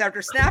stance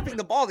after snapping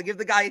the ball to give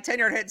the guy a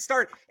 10-yard head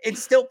start and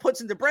still puts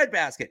in the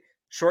breadbasket.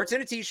 Shorts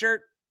and a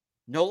t-shirt,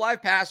 no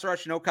live pass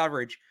rush, no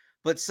coverage.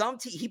 But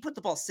he put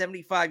the ball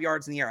 75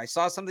 yards in the air. I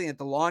saw something that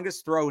the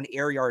longest throw in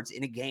air yards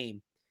in a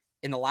game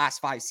in the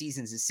last 5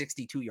 seasons is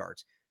 62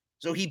 yards.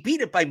 So he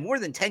beat it by more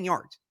than 10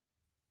 yards.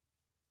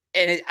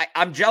 And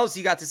I'm jealous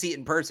you got to see it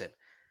in person.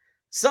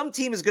 Some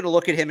team is going to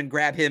look at him and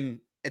grab him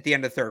at the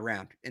end of the 3rd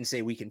round and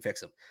say, we can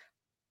fix him.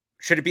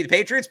 Should it be the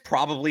Patriots?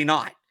 Probably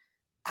not.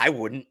 I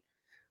wouldn't.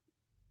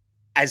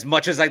 As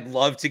much as I'd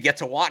love to get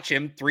to watch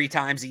him 3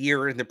 times a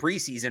year in the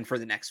preseason for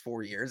the next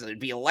 4 years, it'd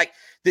be like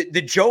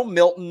the Joe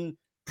Milton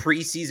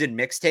preseason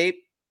mixtape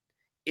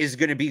is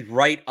going to be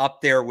right up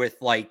there with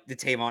like the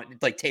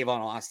Tavon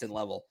Austin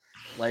level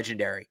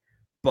legendary.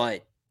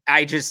 But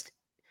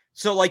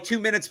so like 2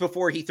 minutes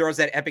before he throws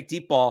that epic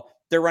deep ball,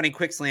 they're running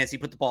quick slants. He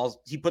puts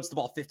the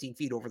ball 15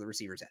 feet over the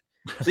receiver's head.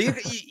 So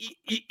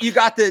you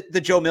got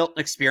the Joe Milton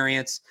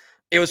experience.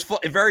 It was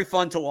very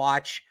fun to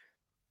watch.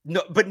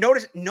 No, but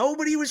notice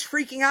nobody was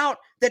freaking out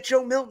that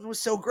Joe Milton was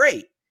so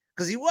great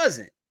because he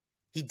wasn't.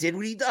 He did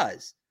what he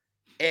does,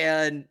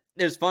 and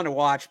it was fun to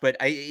watch. But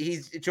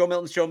Joe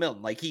Milton's Joe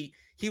Milton. Like he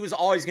was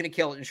always going to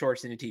kill it in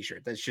shorts and a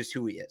t-shirt. That's just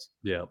who he is.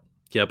 Yeah.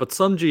 But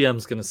some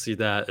GM's going to see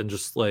that and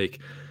just like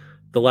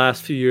the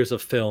last few years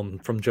of film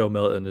from Joe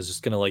Milton is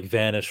just going to like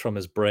vanish from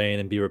his brain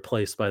and be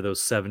replaced by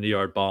those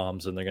 70-yard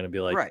bombs, and they're going to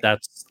be like, right.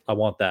 I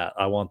want that,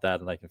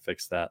 and I can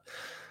fix that.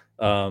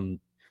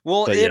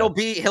 Well, it'll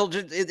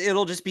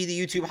just be the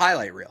YouTube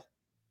highlight reel.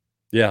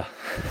 Yeah,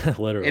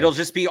 literally. It'll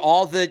just be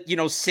all the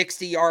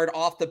 60-yard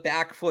off the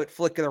back foot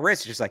flick of the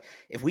wrist. Just like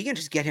if we can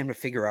just get him to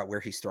figure out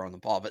where he's throwing the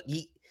ball. But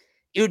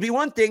it would be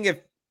one thing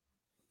if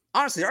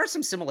honestly there are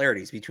some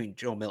similarities between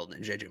Joe Milton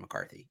and JJ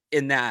McCarthy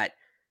in that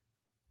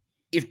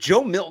if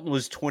Joe Milton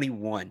was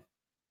 21,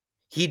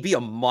 he'd be a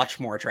much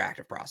more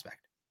attractive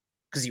prospect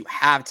because you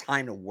have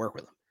time to work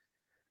with him.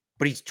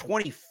 but he's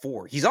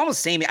 24. He's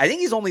almost same. I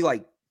think he's only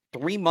like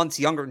 3 months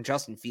younger than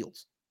Justin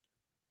Fields.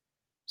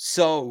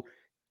 So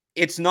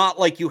it's not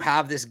like you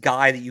have this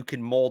guy that you can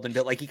mold and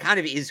build. Like, he kind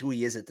of is who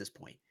he is at this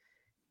point.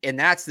 And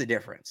that's the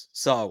difference.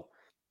 So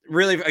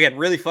really, again,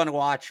 really fun to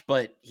watch,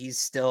 but he's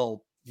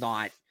still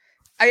not.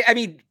 I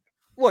mean,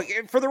 look,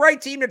 for the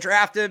right team to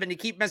draft him and to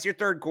keep him as your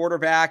third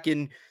quarterback,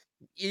 and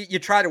you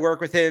try to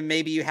work with him,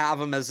 maybe you have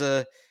him as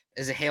a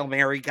Hail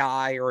Mary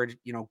guy or,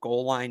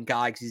 goal line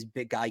guy, because he's a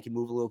big guy, he can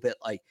move a little bit.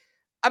 Like,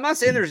 I'm not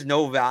saying there's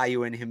no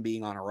value in him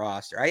being on a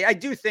roster. I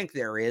do think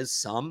there is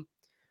some,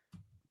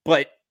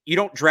 but you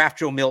don't draft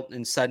Joe Milton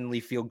and suddenly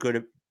feel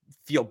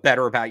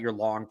better about your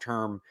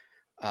long-term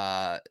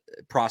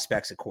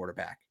prospects at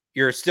quarterback.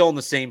 You're still in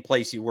the same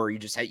place you were. You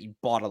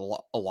bought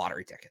a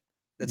lottery ticket.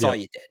 That's all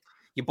you did.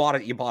 You bought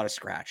a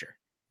scratcher.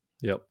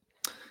 Yep.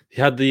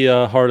 He had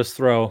the hardest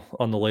throw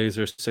on the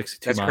laser, 62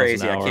 That's miles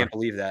crazy. an hour. I can't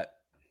believe that.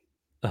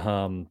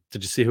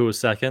 Did you see who was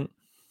second?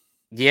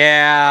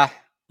 Yeah,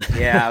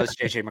 it was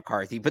JJ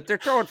McCarthy. But they're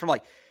throwing from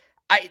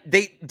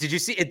did you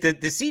see it?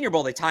 The Senior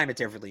Bowl, they time it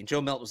differently. And Joe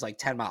Milton was like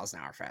 10 miles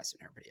an hour faster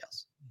than everybody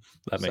else.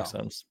 That makes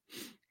sense.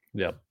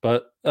 Yeah.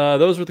 But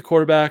those were the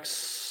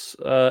quarterbacks.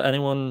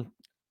 Anyone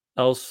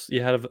else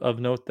you had of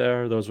note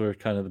there? Those were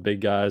kind of the big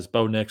guys.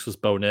 Bo Nix was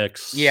Bo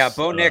Nix. Yeah,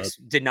 Bo Nix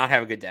did not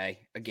have a good day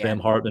again. Sam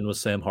Hartman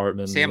was Sam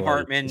Hartman. Sam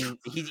Hartman,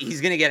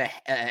 he's going to get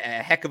a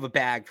heck of a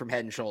bag from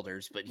Head and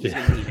Shoulders, but he's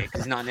going to need it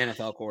because he's not an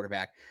NFL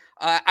quarterback.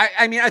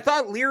 I mean, I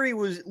thought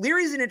Leary's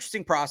an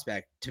interesting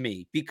prospect to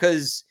me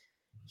because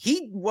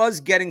he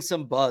was getting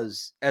some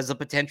buzz as a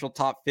potential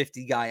top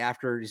 50 guy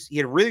after he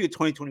had a really good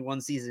 2021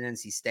 season at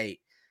NC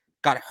State,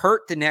 got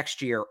hurt the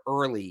next year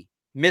early,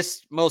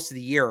 missed most of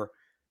the year,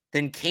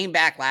 then came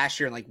back last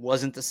year and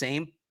wasn't the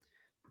same.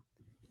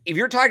 If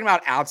you're talking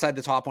about outside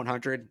the top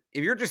 100,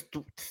 if you're just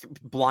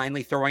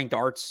blindly throwing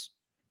darts,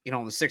 in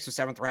the 6th or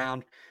 7th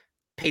round,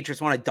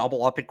 Patriots want to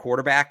double up at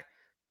quarterback.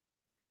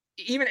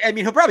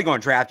 He'll probably go on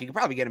draft. You can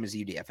probably get him as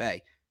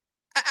UDFA.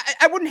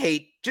 I wouldn't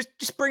hate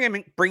just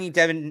bringing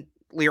Devin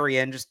Leary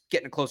in, just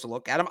getting a closer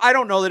look at him. I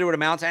don't know that it would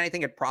amount to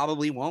anything. It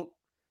probably won't.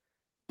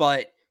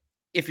 But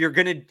if you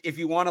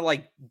want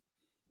to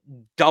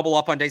double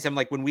up on day 7,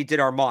 like when we did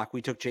our mock,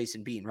 we took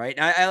Jason Bean, right?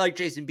 And I like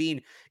Jason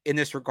Bean in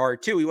this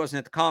regard too. He wasn't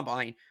at the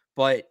combine,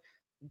 but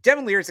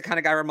Devin Leary is the kind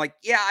of guy where I'm like,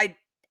 yeah,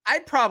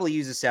 I'd probably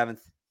use a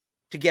 7th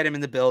to get him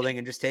in the building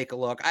and just take a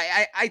look.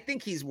 I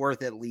think he's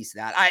worth at least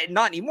that.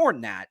 Not any more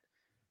than that,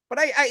 but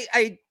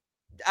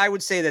I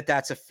would say that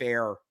that's a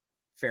fair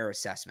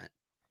assessment.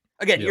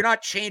 Again, You're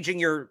not changing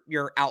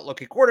your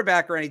outlook at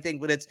quarterback or anything,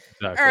 but it's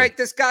all right.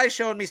 This guy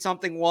showed me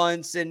something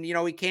once, and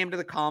he came to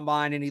the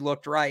combine and he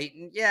looked right.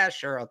 And yeah,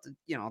 sure, I'll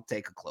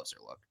take a closer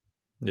look.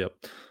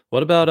 Yep.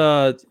 What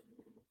about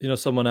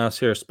someone asked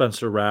here,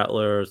 Spencer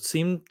Rattler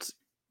seemed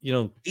he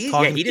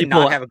did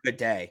not have a good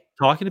day.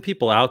 Talking to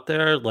people out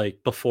there,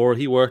 before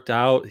he worked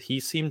out, he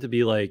seemed to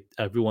be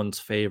everyone's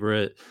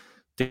favorite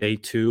day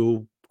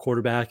 2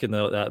 quarterback in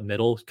that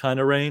middle kind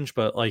of range,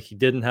 but he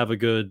didn't have a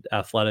good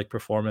athletic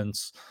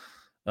performance.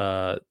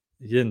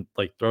 He didn't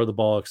throw the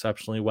ball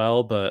exceptionally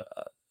well, but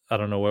I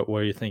don't know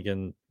where you're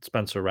thinking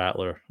Spencer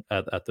Rattler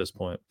at this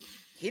point.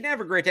 He didn't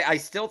have a great day. I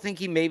still think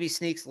he maybe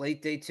sneaks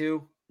late day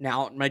 2.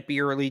 Now it might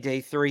be early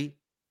day 3,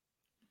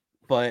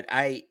 but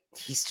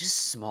he's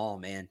just small,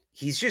 man.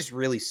 He's just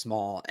really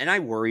small, and I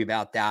worry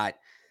about that.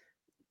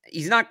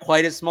 He's not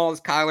quite as small as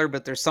Kyler,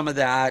 but there's some of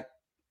that.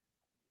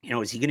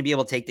 Is he going to be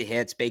able to take the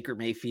hits? Baker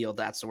Mayfield,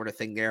 that sort of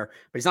thing there.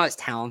 But he's not as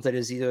talented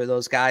as either of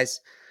those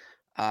guys.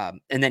 And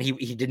then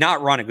he did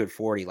not run a good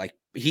 40.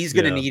 He's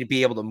going to need to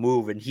be able to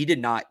move, and he did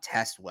not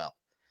test well.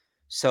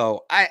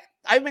 So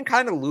I've been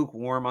kind of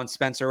lukewarm on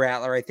Spencer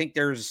Rattler. I think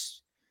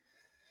there's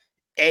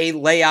a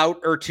layout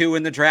or two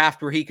in the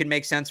draft where he can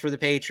make sense for the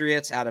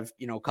Patriots out of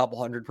a couple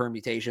hundred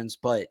permutations.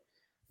 But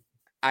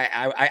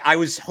I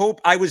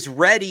was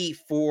ready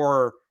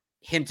for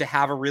him to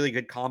have a really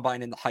good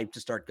combine and the hype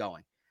to start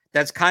going.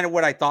 That's kind of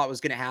what I thought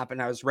was going to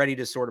happen. I was ready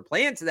to sort of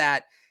play into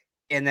that.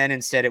 And then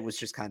instead it was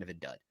just kind of a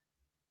dud.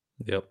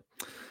 Yep.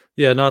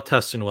 Yeah, not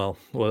testing well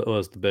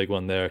was the big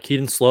one there.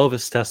 Keaton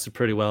Slovis tested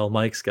pretty well,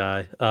 Mike's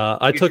guy.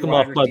 I took him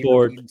off my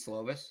board. Keaton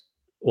Slovis?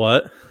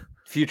 What?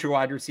 Future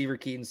wide receiver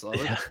Keaton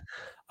Slovis? Yeah.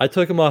 I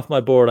took him off my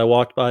board. I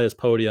walked by his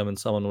podium and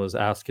someone was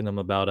asking him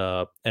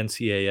about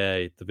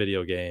NCAA, the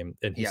video game.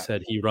 And he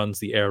said he runs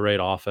the air raid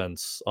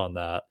offense on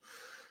that.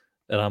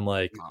 And I'm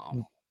like,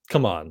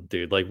 come on,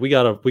 dude. We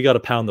gotta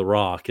pound the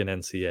rock in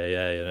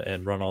NCAA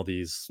and run all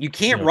these. You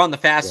can't run the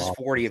fastest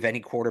 40 of any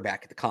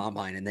quarterback at the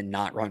combine and then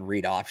not run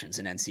read options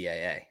in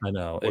NCAA. I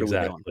know,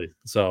 exactly.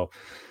 So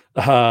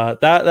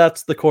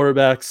that's the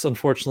quarterbacks.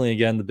 Unfortunately,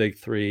 again, the big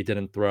 3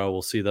 didn't throw.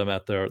 We'll see them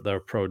at their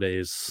pro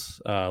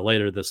days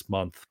later this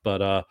month.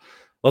 But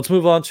let's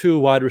move on to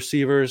wide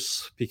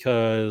receivers,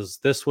 because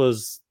this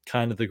was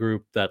kind of the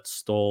group that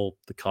stole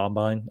the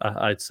combine.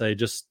 I'd say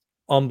just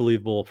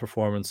unbelievable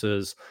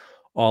performances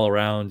all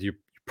around. You're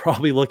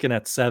probably looking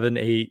at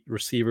 7-8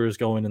 receivers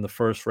going in the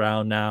first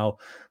round now,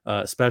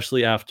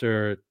 especially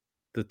after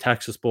the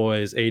Texas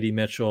boys, A.D.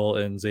 Mitchell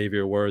and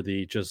Xavier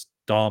Worthy, just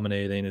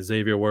dominating.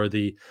 Xavier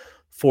Worthy,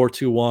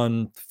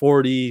 4.21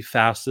 40,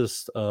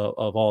 fastest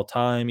of all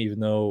time, even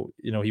though,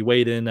 he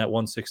weighed in at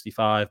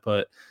 165,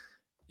 but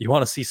you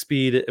want to see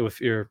speed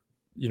if you're,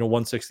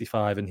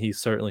 165, and he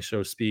certainly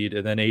shows speed.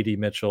 And then A.D.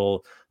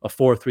 Mitchell, a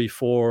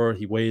 4.34,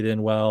 he weighed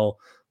in well,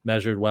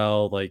 measured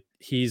well. Like,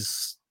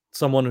 he's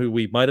someone who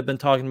we might have been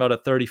talking about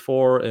at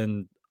 34,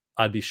 and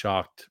I'd be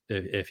shocked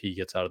if he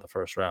gets out of the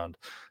first round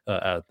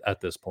at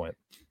this point.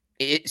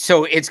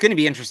 So it's going to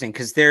be interesting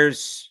because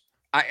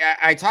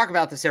I talk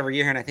about this every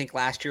year, and I think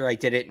last year I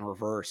did it in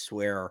reverse,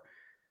 where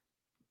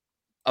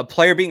a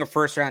player being a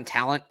first round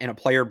talent and a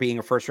player being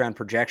a first round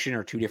projection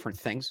are two different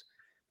things.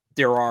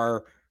 There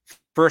are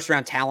first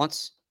round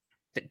talents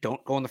that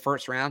don't go in the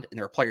first round, and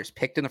there are players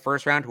picked in the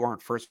first round who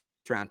aren't first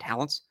round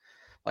talents.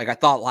 Like, I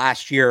thought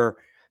last year,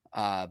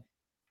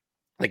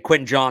 like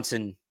Quentin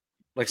Johnson,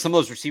 like some of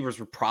those receivers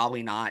were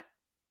probably not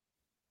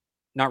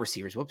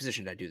receivers. What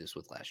position did I do this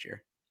with last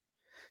year?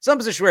 Some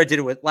position where I did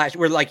it with last year,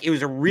 where like it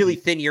was a really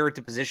thin year at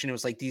the position. It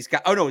was like these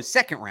guys. Oh no, it was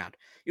second round.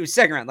 It was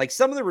second round. Like,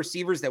 some of the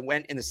receivers that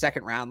went in the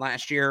second round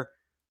last year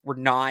were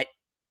not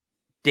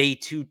day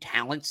 2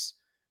 talents,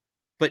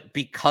 but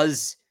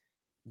because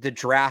the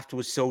draft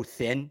was so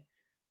thin,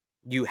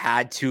 you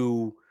had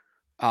to,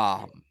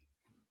 guys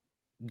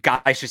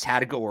just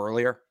had to go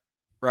earlier,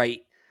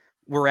 right?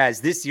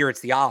 Whereas this year it's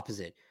the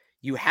opposite.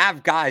 You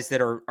have guys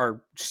that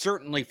are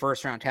certainly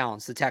first round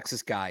talents, the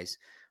Texas guys.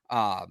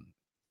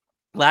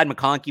 Ladd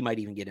McConkey might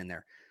even get in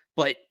there,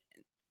 but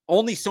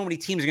only so many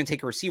teams are going to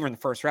take a receiver in the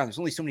first round. There's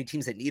only so many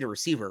teams that need a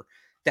receiver,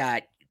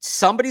 that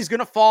somebody's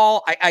going to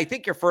fall. I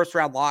think your first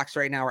round locks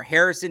right now are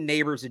Harrison,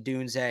 Neighbors,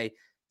 Odunze,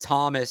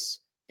 Thomas,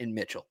 and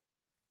Mitchell.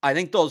 I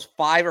think those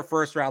 5 are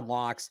first round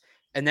locks,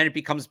 and then it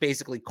becomes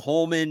basically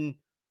Coleman,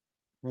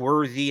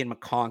 Worthy, and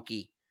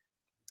McConkey,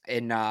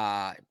 and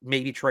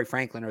maybe Troy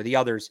Franklin or the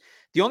others.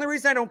 The only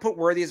reason I don't put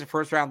Worthy as a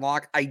first round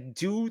lock, I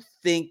do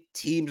think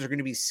teams are going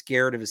to be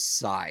scared of his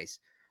size.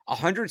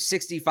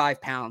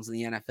 165 pounds in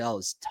the NFL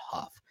is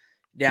tough.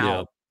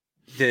 Now,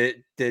 the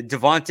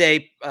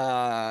Devonta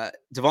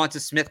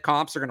Smith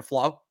comps are going to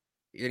flow.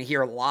 You're going to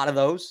hear a lot of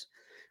those.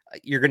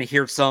 You're going to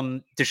hear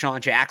some Deshaun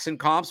Jackson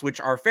comps,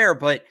 which are fair,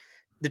 but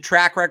the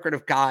track record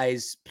of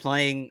guys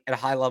playing at a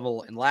high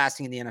level and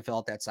lasting in the NFL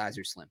at that size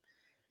are slim.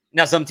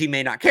 Now, some team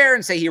may not care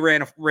and say he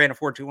ran a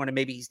 4.21 and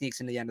maybe he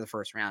sneaks into the end of the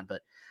first round,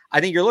 but I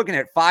think you're looking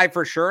at 5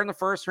 for sure in the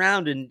first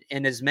round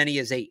and as many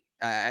as 8.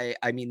 I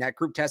mean,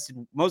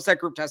 most of that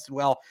group tested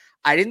well.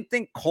 I didn't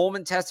think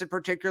Coleman tested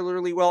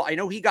particularly well. I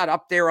know he got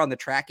up there on the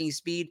tracking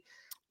speed.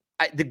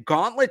 The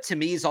gauntlet to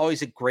me is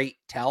always a great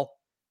tell.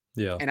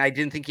 Yeah. And I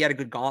didn't think he had a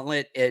good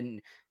gauntlet. And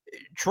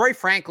if Troy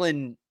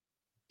Franklin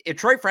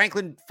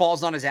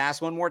falls on his ass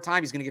one more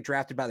time, he's going to get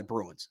drafted by the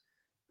Bruins.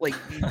 Like,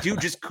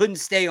 dude just couldn't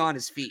stay on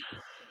his feet.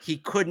 He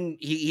couldn't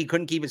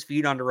keep his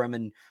feet under him.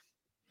 And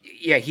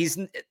yeah,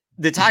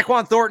 the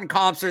Tyquan Thornton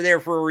comps are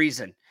there for a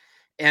reason.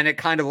 And it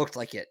kind of looked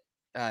like it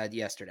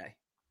yesterday.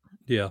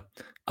 Yeah.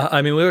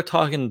 I mean, we were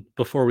talking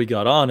before we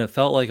got on, it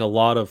felt like a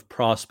lot of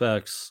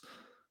prospects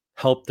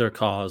helped their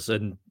cause,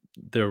 and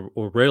there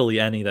were rarely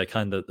any that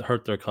kind of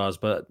hurt their cause.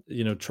 But,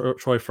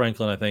 Troy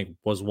Franklin, I think,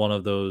 was one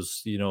of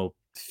those,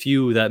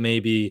 few that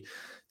maybe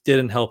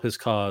didn't help his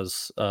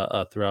cause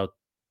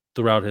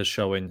throughout his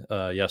showing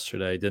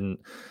yesterday. Didn't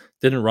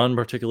run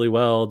particularly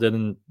well.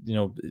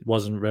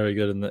 Wasn't very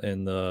good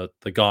in the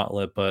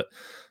gauntlet. But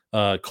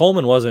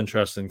Coleman was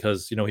interesting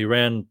because, he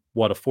ran a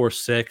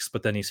 4.6,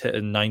 but then he's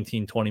hitting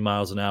 19, 20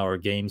 miles an hour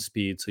game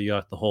speed. So you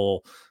got the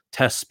whole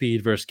test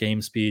speed versus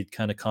game speed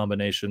kind of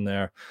combination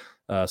there.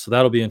 So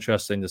that'll be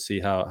interesting to see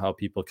how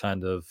people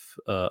kind of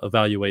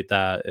evaluate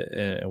that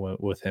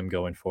with him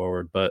going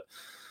forward. But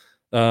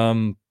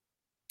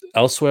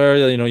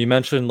elsewhere, you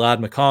mentioned Ladd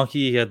McConkey.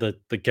 He had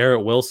the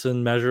Garrett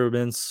Wilson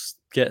measurements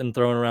getting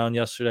thrown around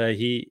yesterday.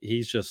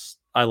 He's just,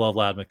 I love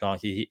Ladd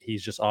McConkey.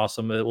 He's just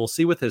awesome. We'll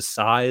see with his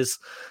size,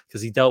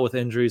 because he dealt with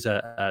injuries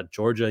at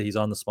Georgia. He's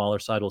on the smaller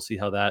side. We'll see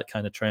how that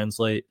kind of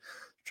translates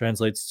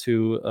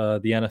to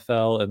the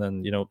NFL. And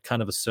then,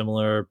 kind of a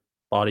similar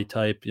body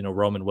type,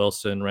 Roman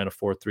Wilson ran a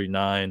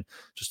 4.39,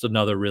 just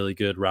another really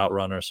good route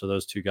runner. So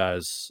those two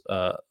guys,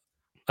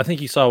 I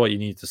think you saw what you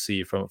need to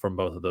see from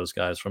both of those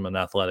guys from an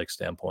athletic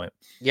standpoint.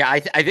 Yeah, I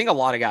think a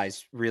lot of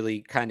guys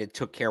really kind of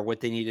took care of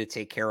what they needed to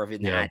take care of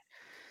in that.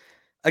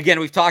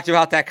 Again, we've talked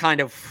about that kind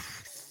of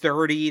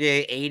 30 to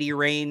 80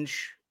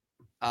 range.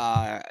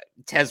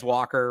 Tez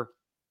Walker,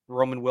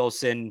 Roman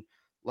Wilson,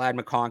 Ladd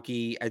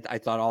McConkey, I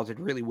thought all did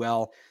really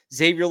well.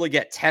 Xavier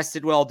Legette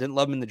tested well, didn't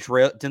love him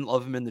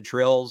in the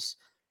drills.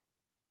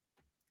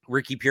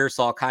 Ricky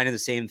Pearsall, kind of the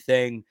same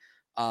thing.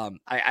 But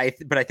I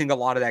think a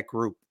lot of that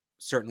group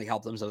certainly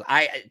helped themselves.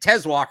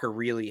 Tez Walker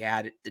really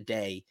had the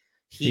day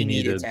he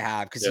needed to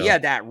have, because he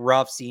had that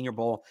rough Senior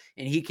Bowl,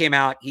 and he came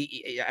out.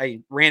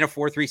 I ran a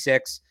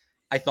 4.36.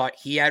 I thought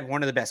he had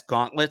one of the best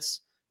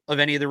gauntlets of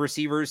any of the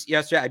receivers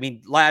yesterday. I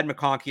mean, Ladd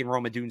McConkey and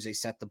Rome Odunze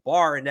set the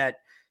bar, and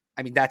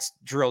that's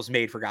drills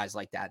made for guys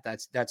like that.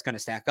 That's going to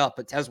stack up.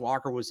 But Tez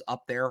Walker was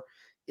up there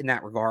in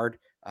that regard.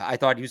 I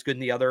thought he was good in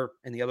the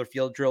other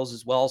field drills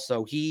as well.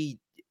 So if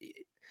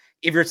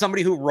you're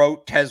somebody who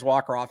wrote Tez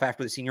Walker off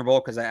after the Senior Bowl,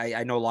 because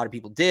I know a lot of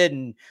people did,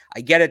 and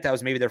I get it, that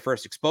was maybe their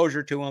first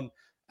exposure to him.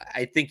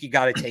 I think you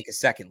got to take a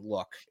second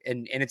look.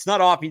 And it's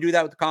not often you do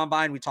that with the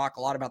combine. We talk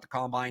a lot about the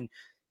combine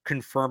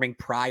confirming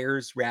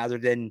priors rather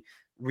than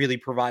really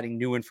providing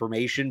new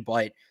information.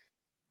 But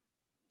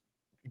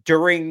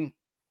in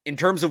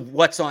terms of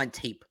what's on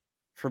tape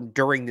from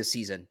during the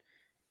season,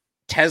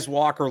 Tez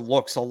Walker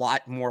looks a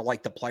lot more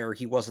like the player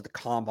he was at the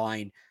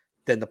combine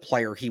than the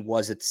player he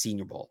was at the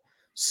Senior Bowl.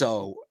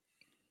 So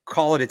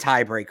call it a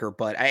tiebreaker,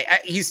 but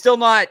he's still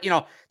not,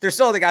 there's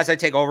still other guys I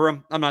take over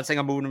him. I'm not saying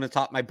I'm moving him to the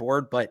top of my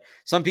board, but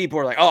some people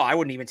are like, oh, I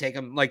wouldn't even take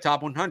him like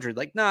top 100.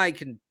 Like, no, I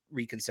can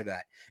reconsider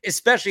that,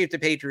 especially if the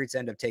Patriots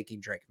end up taking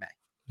Drake May.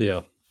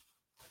 Yeah.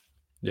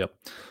 Yep.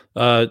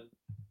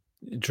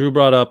 Drew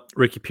brought up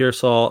Ricky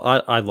Pearsall.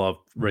 I love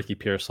Ricky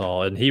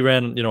Pearsall, and he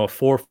ran, a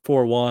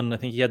 4.41. I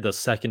think he had the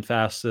second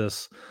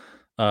fastest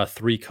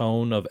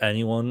 3-cone of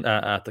anyone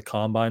at the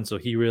combine. So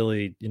he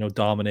really,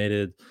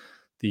 dominated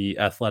the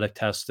athletic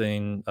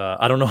testing.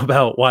 I don't know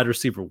about wide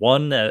receiver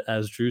 1,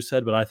 as Drew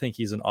said, but I think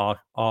he's an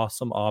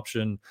awesome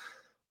option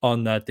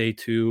on that day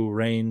 2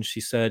 range.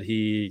 He said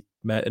he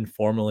met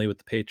informally with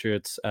the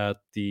Patriots at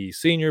the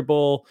Senior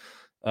Bowl.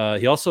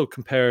 He also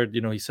compared,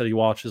 he said he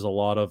watches a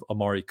lot of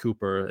Amari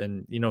Cooper,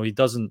 and, he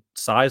doesn't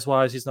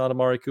size-wise, he's not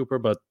Amari Cooper,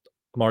 but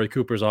Amari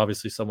Cooper is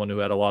obviously someone who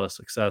had a lot of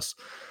success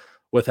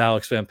with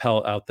Alex Van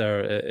Pelt out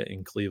there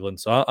in Cleveland.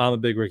 So I'm a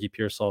big Ricky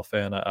Pearsall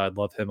fan. I'd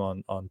love him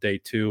on day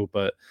 2,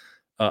 but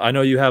I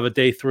know you have a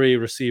day 3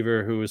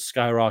 receiver who is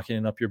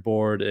skyrocketing up your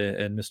board,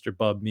 and Mr.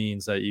 Bub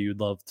Means that you'd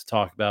love to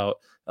talk about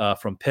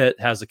from Pitt,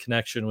 has a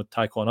connection with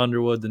Tyquan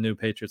Underwood, the new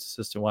Patriots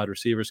assistant wide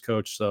receivers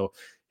coach. So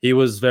he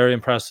was very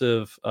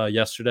impressive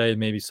yesterday,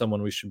 maybe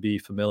someone we should be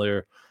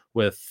familiar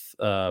with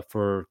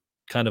for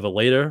kind of a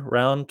later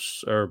round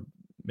or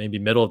maybe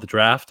middle of the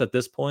draft at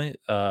this point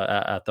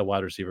at the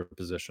wide receiver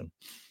position.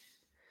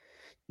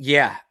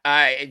 Yeah.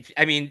 I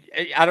mean,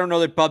 I don't know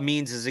that Bub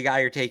Means is a guy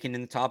you're taking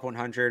in the top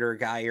 100 or a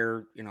guy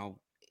you're,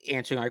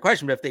 answering our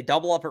question, but if they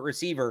double up at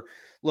receiver,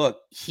 look,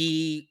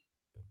 he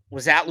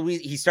was at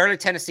he started at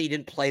Tennessee,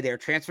 didn't play there,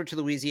 transferred to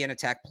Louisiana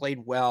Tech, played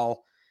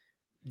well,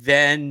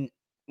 then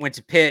went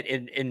to Pitt,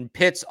 and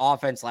Pitt's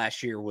offense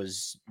last year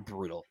was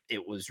brutal.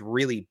 It was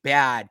really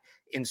bad.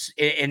 And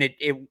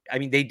I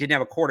mean, they didn't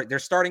have their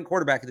starting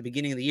quarterback at the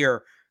beginning of the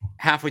year,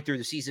 halfway through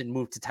the season,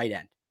 moved to tight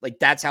end. Like,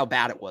 that's how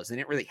bad it was. They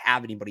didn't really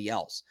have anybody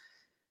else.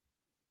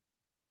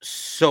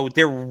 So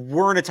there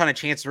weren't a ton of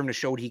chances for him to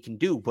show what he can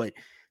do. But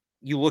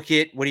you look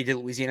at what he did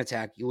at Louisiana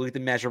Tech, you look at the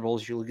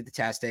measurables, you look at the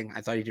testing.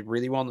 I thought he did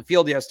really well in the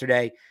field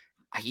yesterday.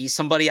 He's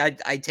somebody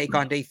I'd take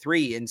on day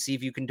 3 and see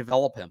if you can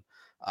develop him.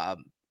 I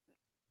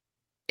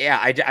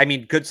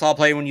mean, good solid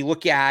play. When you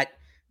look at,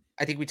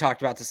 I think we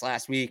talked about this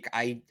last week,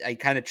 I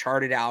kind of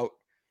charted out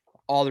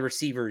all the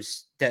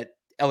receivers that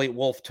Elliott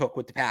Wolf took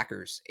with the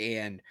Packers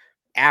and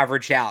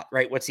averaged out,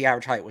 right? What's the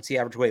average height? What's the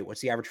average weight?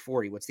 What's the average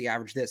 40? What's the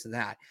average this and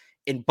that?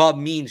 And Bub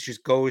Means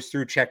just goes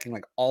through checking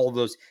like all of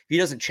those. If he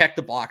doesn't check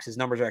the box, his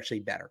numbers are actually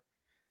better.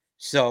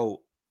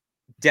 So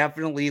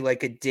definitely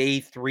like a day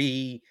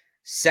 3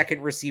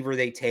 second receiver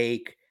they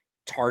take,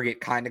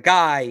 target kind of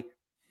guy.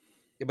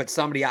 But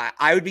somebody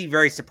I would be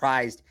very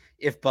surprised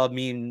if Bub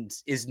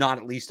Means is not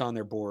at least on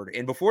their board.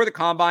 And before the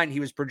combine, he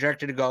was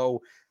projected to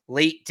go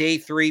late day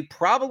 3,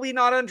 probably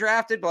not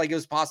undrafted, but like it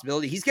was a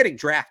possibility. He's getting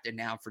drafted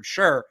now for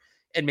sure.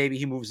 And maybe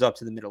he moves up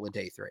to the middle of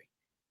day 3.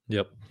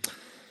 Yep.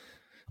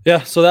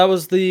 Yeah. So that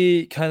was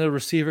the kind of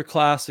receiver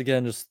class.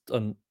 Again, just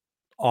an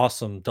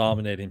awesome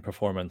dominating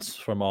performance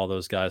from all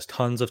those guys.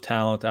 Tons of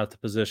talent at the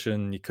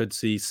position. You could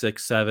see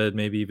 6, 7,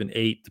 maybe even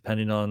 8,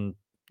 depending on,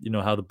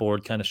 how the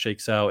board kind of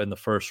shakes out in the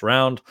first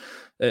round.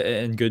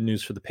 And good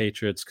news for the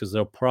Patriots, because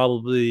they'll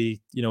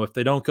probably, if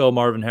they don't go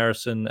Marvin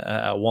Harrison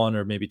at 1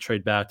 or maybe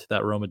trade back to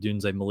that Rome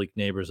Odunze, Malik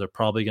Neighbors, they're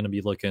probably going to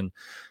be looking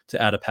to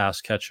add a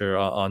pass catcher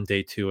on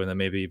day 2 and then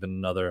maybe even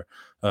another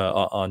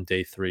on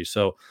day 3.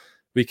 So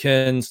we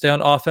can stay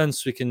on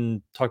offense. We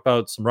can talk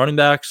about some running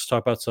backs,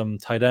 talk about some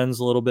tight ends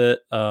a little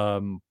bit.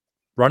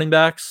 Running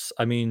backs,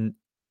 I mean,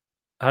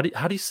 how do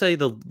you say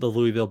the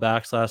Louisville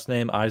back's last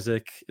name?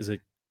 Isaac, is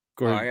it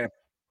Guarandino?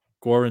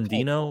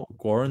 Isn't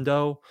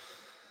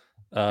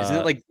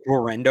it like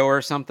Guarendo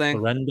or something?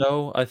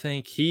 Guarendo, I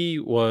think. He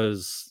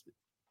was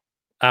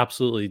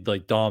absolutely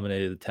like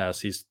dominated the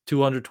test. He's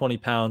 220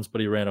 pounds,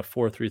 but he ran a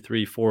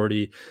 4.33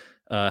 40.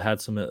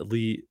 Had some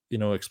elite,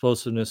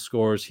 explosiveness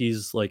scores.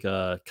 He's like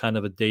a kind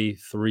of a day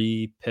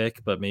 3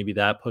 pick, but maybe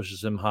that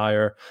pushes him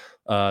higher.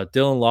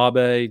 Dylan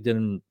Labe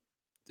didn't,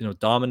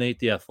 dominate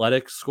the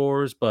athletic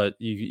scores, but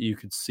you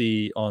could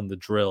see on the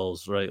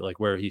drills, right,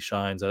 like where he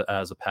shines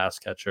as a pass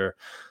catcher.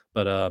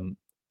 But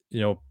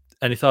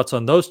any thoughts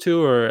on those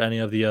two or any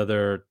of the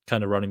other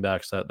kind of running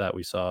backs that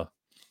we saw?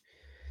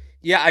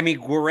 Yeah, I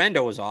mean,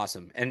 Guarendo was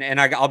awesome, and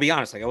I'll be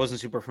honest, like I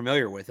wasn't super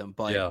familiar with him,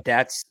 but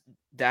that's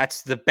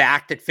the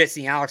back that fits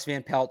the Alex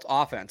Van Pelt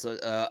offense,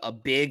 a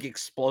big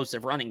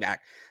explosive running back.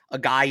 a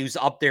guy who's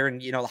up there in,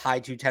 the high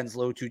 210s,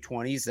 low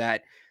 220s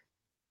that,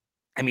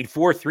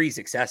 4.3 is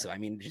excessive.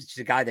 Just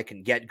a guy that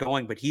can get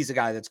going, but he's a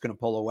guy that's going to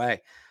pull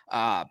away.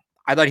 I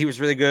thought he was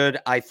really good.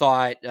 I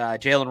thought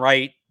Jalen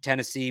Wright,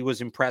 Tennessee,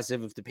 was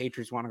impressive. If the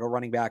Patriots want to go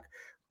running back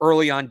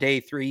early on day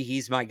 3,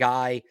 he's my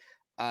guy.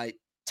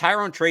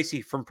 Tyrone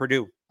Tracy from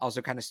Purdue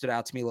also kind of stood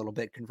out to me a little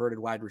bit, converted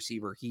wide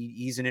receiver.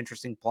 He's an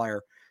interesting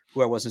player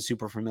who I wasn't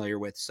super familiar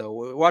with.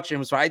 So watching him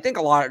was fun. I think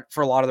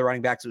for a lot of the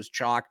running backs, it was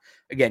chalk.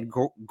 Again,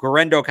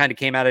 Guerendo kind of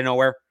came out of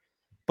nowhere.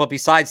 But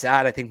besides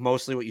that, I think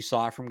mostly what you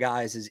saw from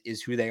guys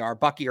is who they are.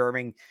 Bucky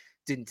Irving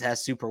didn't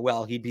test super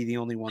well. He'd be the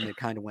only one that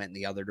kind of went in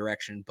the other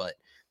direction. But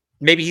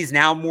maybe he's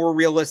now more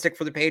realistic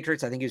for the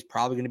Patriots. I think he's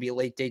probably going to be a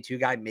late day 2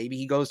 guy. Maybe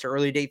he goes to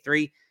early day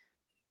 3.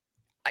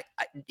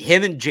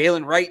 Him and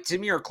Jalen Wright to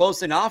me are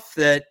close enough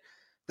that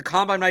the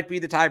combine might be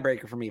the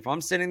tiebreaker for me. If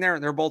I'm sitting there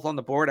and they're both on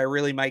the board, I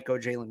really might go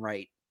Jalen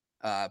Wright.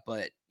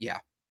 But yeah.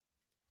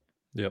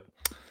 Yep.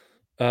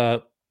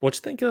 What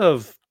you think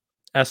of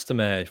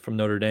Estime from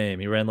Notre Dame?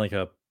 He ran like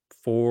a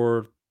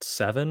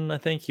 4.7, I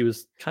think. He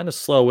was kind of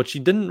slow, which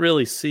you didn't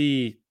really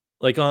see.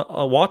 Like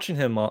watching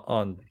him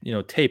on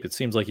tape, it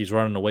seems like he's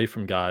running away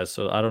from guys.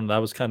 So I don't know.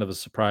 That was kind of a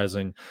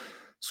surprising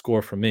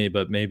score for me,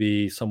 but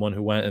maybe someone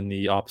who went in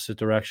the opposite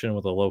direction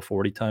with a low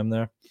 40 time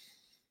there.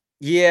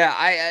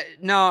 Yeah,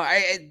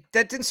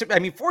 that didn't.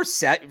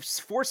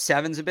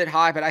 4.7's a bit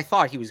high, but I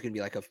thought he was going to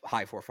be like a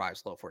high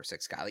 4.5, low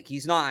 4.6 guy. Like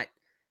he's not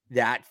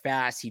that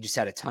fast. He just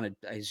had a ton of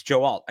his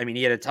Joe Alt.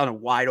 He had a ton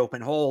of wide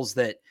open holes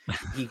that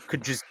he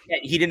could just.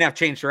 He didn't have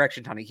change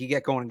direction ton. He could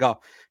get going and go.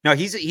 No,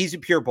 he's a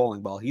pure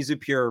bowling ball. He's a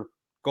pure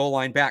goal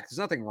line back. There's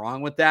nothing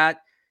wrong with that.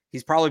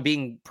 He's probably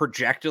being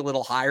projected a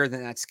little higher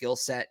than that skill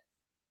set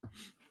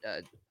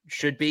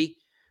should be.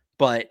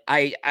 But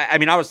I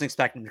wasn't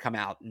expecting him to come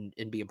out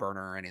and be a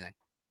burner or anything.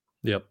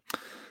 Yep.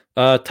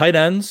 Tight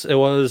ends. It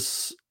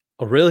was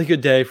a really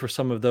good day for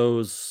some of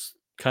those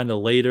kind of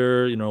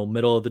later,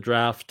 middle of the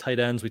draft tight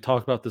ends. We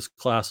talk about this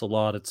class a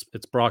lot. It's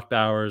Brock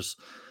Bowers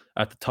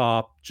at the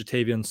top,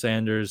 Jatavian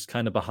Sanders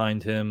kind of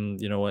behind him,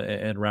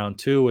 in round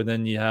 2. And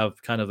then you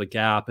have kind of a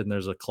gap and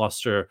there's a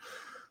cluster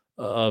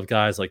of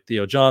guys like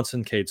Theo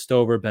Johnson, Cade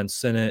Stover, Ben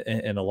Sinnott,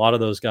 and a lot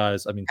of those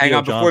guys. Hang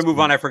on, before we move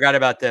on, I forgot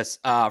about this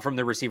from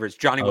the receivers.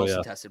 Johnny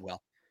Wilson tested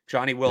well.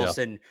 Johnny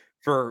Wilson,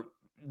 for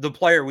the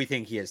player we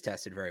think he has,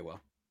 tested very well.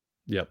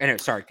 Yep. Anyway,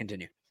 sorry,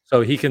 continue.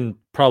 So he can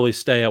probably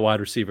stay at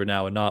wide receiver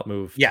now and not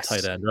move to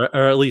tight end,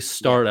 or at least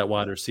start at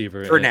wide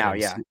receiver. For now,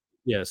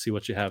 see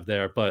what you have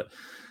there. But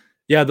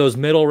yeah, those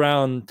middle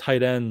round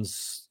tight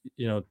ends,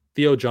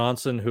 Theo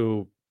Johnson,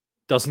 who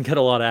doesn't get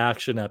a lot of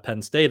action at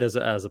Penn State as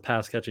a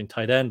pass catching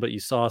tight end, but you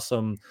saw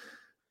some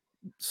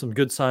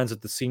good signs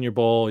at the Senior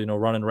Bowl,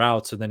 running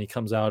routes, and then he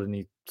comes out and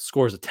he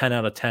scores a 10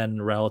 out of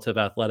 10 relative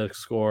athletic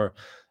score.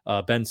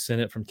 Ben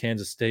Sinnott from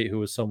Kansas State, who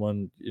was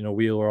someone,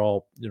 we were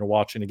all,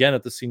 watching again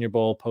at the Senior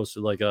Bowl,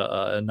 posted like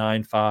a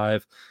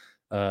 9.5,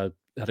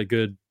 had a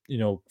good,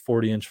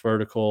 40-inch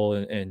vertical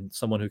and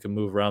someone who can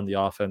move around the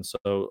offense.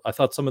 So I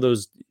thought some of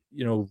those,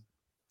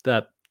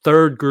 that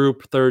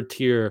third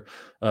tier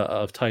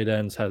of tight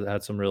ends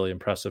had some really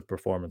impressive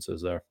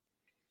performances there.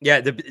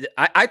 Yeah,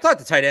 I thought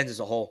the tight ends as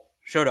a whole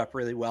showed up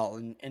really well,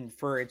 and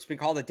for it's been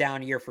called a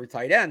down year for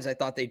tight ends. I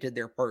thought they did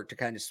their part to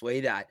kind of sway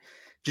that.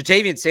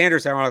 Jatavian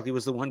Sanders, ironically,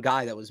 was the one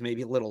guy that was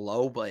maybe a little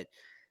low, but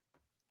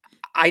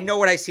I know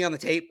what I see on the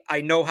tape.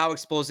 I know how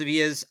explosive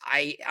he is.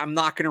 I'm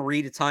not going to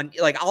read a ton.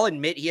 Like, I'll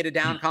admit he had a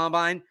down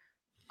combine.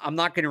 I'm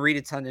not going to read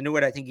a ton into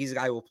it. I think he's a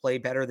guy who will play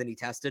better than he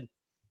tested.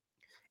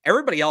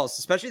 Everybody else,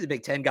 especially the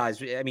Big Ten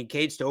guys,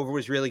 Cade Stover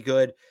was really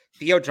good.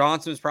 Theo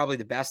Johnson was probably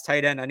the best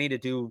tight end. I need to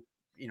do,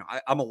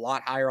 I'm a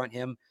lot higher on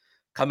him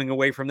coming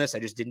away from this. I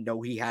just didn't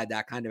know he had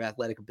that kind of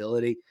athletic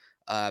ability.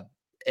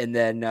 And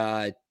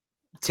then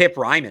Tip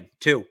Ryman,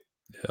 too.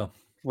 Yeah.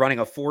 Running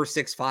a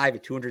 4.65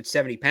 at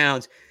 270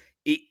 pounds.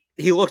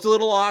 He looked a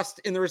little lost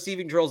in the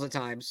receiving drills at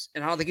times.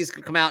 And I don't think he's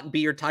going to come out and be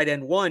your tight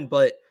end 1,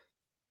 but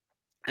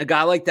a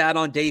guy like that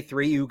on day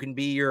 3 who can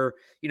be your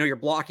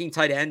blocking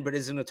tight end, but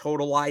isn't a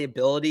total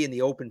liability in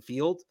the open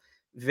field.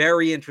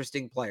 Very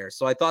interesting player.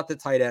 So I thought the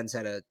tight ends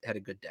had a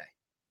good day.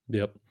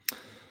 Yep.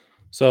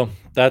 So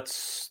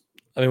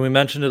we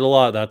mentioned it a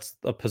lot. That's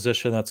a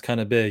position that's kind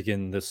of big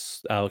in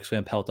this Alex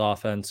Van Pelt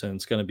offense, and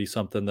it's going to be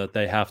something that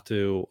they have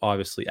to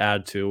obviously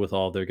add to with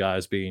all their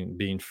guys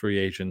being free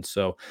agents.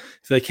 So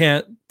if they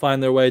can't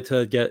find their way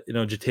to get,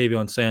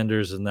 Jatavian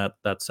Sanders in that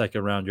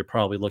second round, you're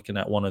probably looking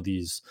at one of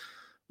these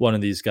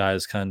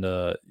guys, kind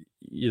of,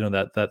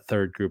 that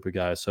third group of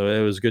guys. So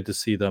it was good to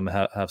see them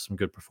have some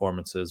good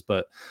performances.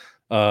 But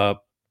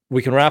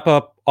we can wrap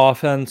up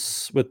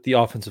offense with the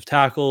offensive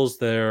tackles.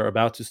 They're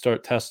about to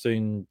start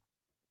testing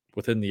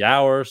within the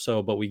hour.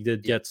 So, but we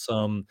did get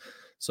some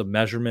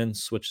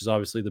measurements, which is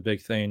obviously the big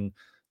thing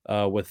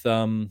with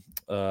them.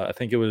 I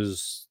think it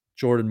was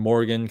Jordan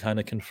Morgan kind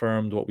of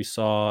confirmed what we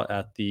saw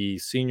at the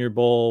Senior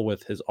Bowl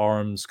with his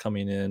arms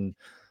coming in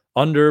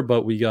under,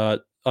 but we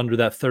got under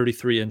that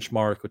 33-inch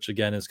mark, which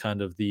again is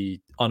kind of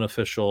the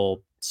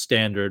unofficial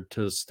standard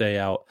to stay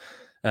out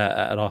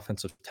at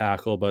offensive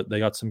tackle. But they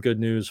got some good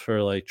news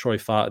for like Troy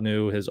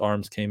Fautanu. His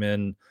arms came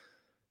in.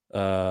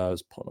 I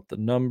was pulling up the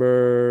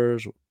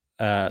numbers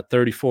at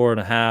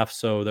 34.5.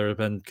 So there have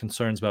been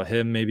concerns about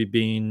him maybe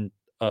being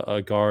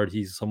a guard.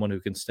 He's someone who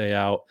can stay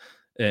out.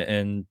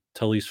 And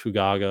Talise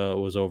Fugaga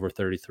was over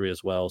 33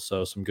 as well.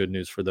 So some good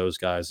news for those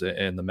guys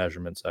in the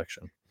measurement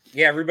section.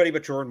 Yeah, everybody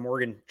but Jordan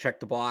Morgan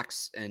checked the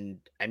box. And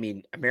I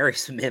mean,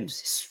 Amarius Mims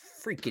is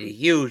freaking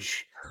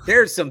huge.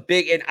 There's some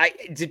big, and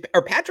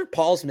are Patrick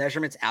Paul's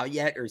measurements out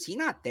yet, or is he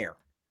not there?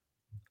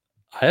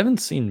 I haven't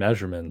seen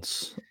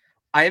measurements.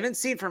 I haven't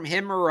seen from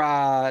him or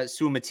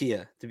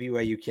Suamatia, the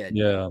BYU kid.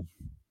 Yeah.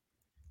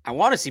 I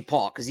want to see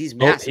Paul because he's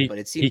massive, but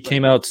it seems he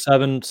came out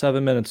 7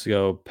 minutes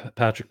ago.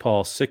 Patrick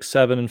Paul,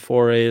 6'7" and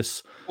 4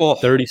 ace,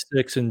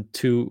 36 and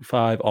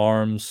 2.5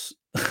 arms,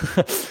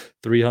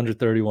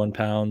 331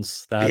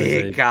 pounds. That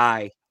big is a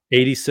guy.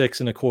 86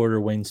 and a quarter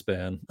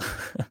wingspan.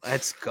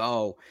 Let's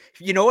go.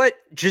 You know what?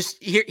 Just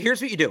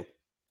here's what you do.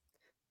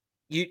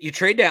 You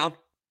trade down,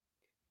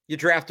 you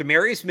draft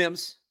Amarius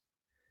Mims,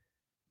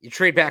 you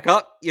trade back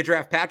up, you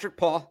draft Patrick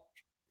Paul.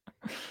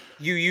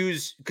 You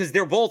use, because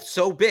they're both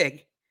so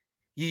big,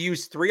 you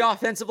use 3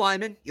 offensive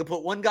linemen. You'll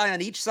put one guy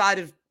on each side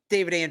of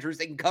David Andrews.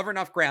 They can cover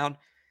enough ground.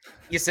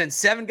 You send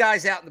 7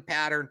 guys out in the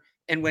pattern.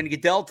 And when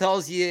Goodell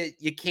tells you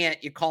you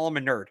can't, you call him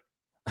a nerd.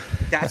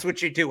 That's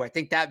what you do. I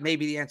think that may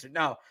be the answer.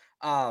 No.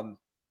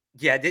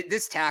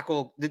 This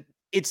tackle,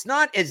 it's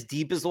not as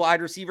deep as the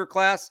wide receiver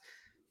class.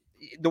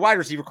 The wide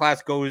receiver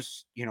class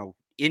goes,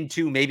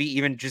 into maybe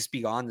even just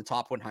beyond the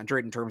top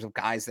 100 in terms of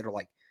guys that are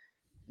like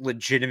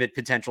legitimate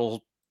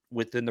potential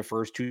within the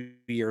first 2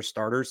 year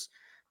starters.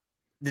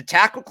 The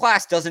tackle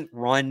class doesn't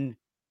run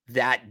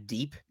that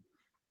deep.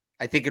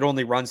 I think it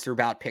only runs through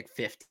about pick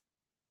 50.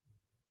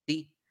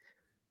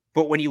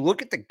 But when you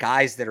look at the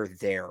guys that are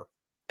there,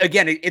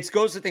 again, it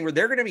goes to the thing where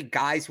they're going to be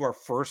guys who are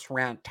first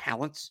round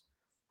talents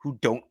who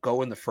don't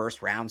go in the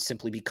first round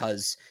simply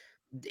because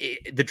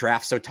the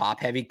draft's so top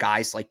heavy.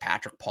 Guys like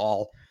Patrick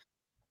Paul.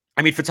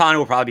 I mean, Fautanu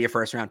will probably be a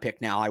first round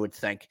pick now, I would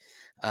think,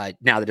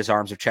 now that his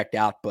arms are checked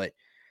out. But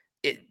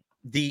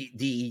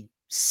the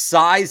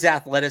size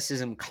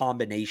athleticism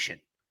combination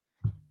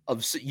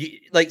of,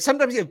 like,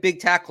 sometimes you have big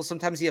tackles,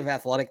 sometimes you have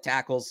athletic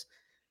tackles.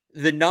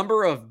 The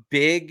number of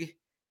big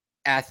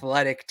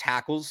athletic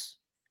tackles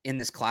in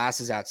this class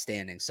is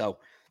outstanding. So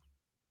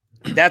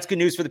that's good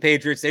news for the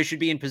Patriots. They should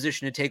be in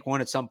position to take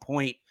one at some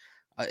point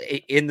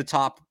in the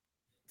top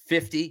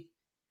 50.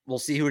 We'll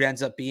see who it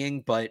ends up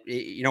being, but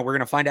we're going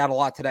to find out a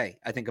lot today,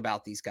 I think,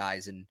 about these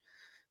guys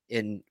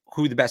and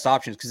who the best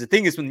options. Because the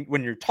thing is,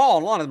 when you're tall,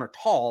 and a lot of them are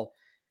tall,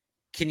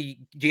 do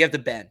you have the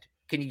bend?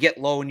 Can you get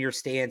low in your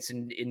stance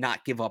and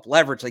not give up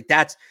leverage? Like,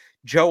 that's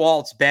Joe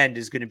Alt's bend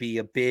is going to be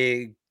a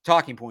big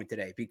talking point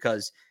today,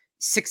 because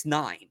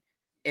 6'9",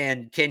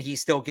 and can he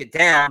still get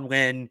down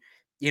when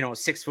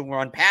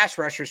 6'1" pass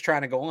rushers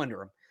trying to go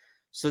under him?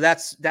 So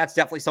that's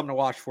definitely something to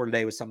watch for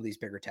today with some of these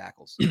bigger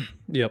tackles.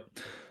 Yep.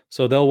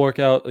 So they'll work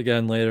out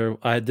again later.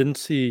 I didn't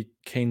see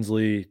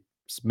Kingsley's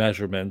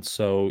measurements,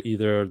 so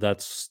either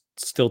that's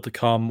still to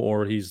come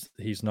or he's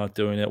not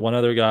doing it. One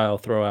other guy I'll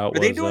throw out. Are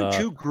they doing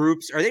 2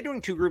 groups? Are they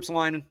doing 2 groups of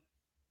linemen?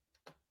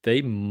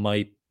 They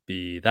might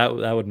be. That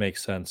would make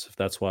sense if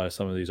that's why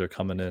some of these are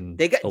coming in.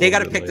 They got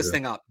to pick this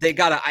thing up. They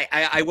got to.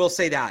 I will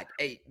say that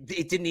it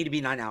didn't need to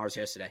be 9 hours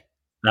yesterday.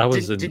 That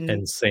was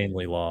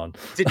insanely long.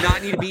 Did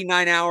not need to be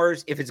 9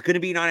 hours. If it's going to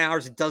be 9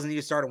 hours, it doesn't need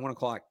to start at 1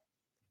 o'clock.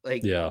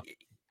 Like, yeah.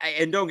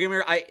 And don't get me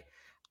wrong,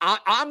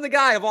 I'm the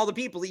guy of all the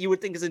people that you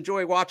would think is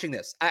enjoying watching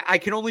this. I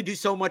can only do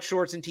so much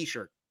shorts and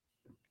t-shirt.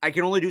 I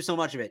can only do so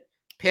much of it.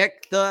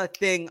 Pick the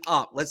thing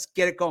up. Let's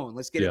get it going.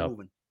 Let's get it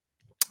moving.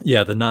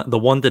 Yeah, the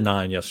 1 to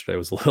 9 yesterday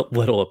was a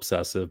little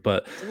obsessive,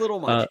 but it's a little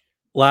much.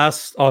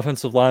 Last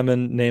offensive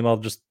lineman name I'll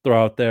just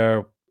throw out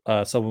there.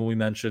 Someone we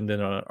mentioned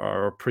in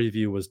our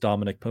preview was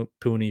Dominic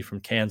Pooney from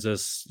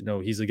Kansas.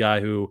 He's a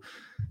guy who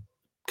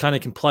kind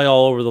of can play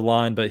all over the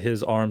line, but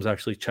his arms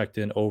actually checked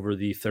in over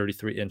the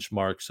 33-inch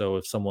mark. So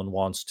if someone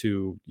wants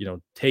to,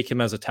 take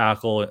him as a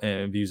tackle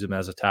and views him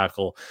as a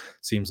tackle,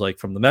 seems like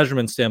from the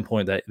measurement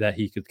standpoint that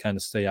he could kind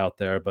of stay out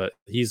there. But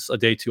he's a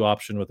day 2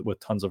 option with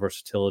tons of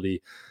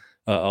versatility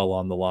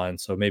along the line.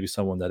 So maybe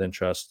someone that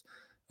interests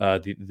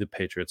the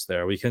Patriots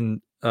there. We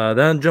can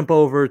then jump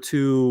over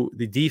to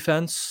the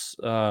defense.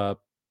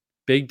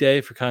 Big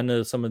day for kind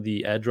of some of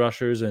the edge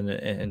rushers and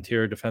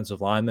interior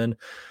defensive linemen.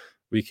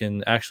 We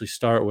can actually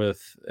start with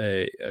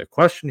a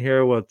question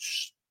here,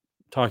 which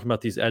talking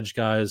about these edge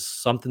guys,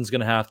 something's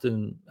going to have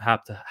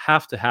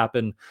to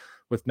happen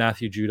with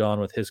Matthew Judon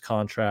with his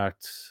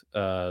contract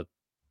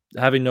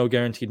having no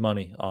guaranteed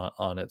money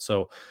on it.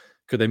 So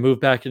could they move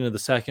back into the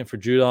second for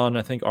Judon?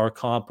 I think our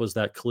comp was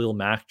that Khalil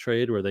Mack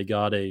trade where they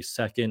got a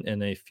second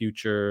and a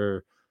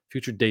future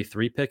day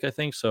 3 pick, I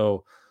think.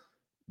 So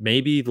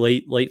maybe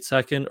late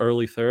second,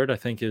 early third, I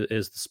think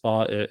is the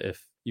spot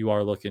if you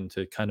are looking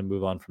to kind of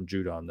move on from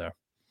Judon there.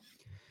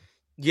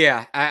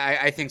 Yeah,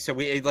 I think so.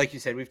 We, like you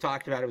said, we've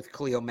talked about it with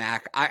Khalil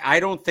Mack. I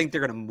don't think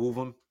they're going to move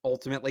him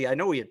ultimately. I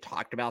know we had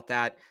talked about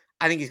that.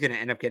 I think he's going to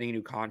end up getting a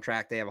new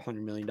contract. They have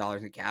 $100 million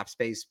in cap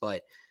space,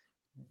 but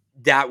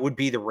that would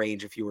be the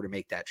range if you were to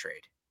make that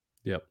trade.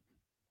 Yep.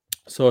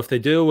 So if they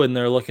do, and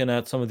they're looking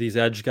at some of these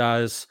edge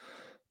guys,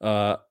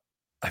 I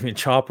mean,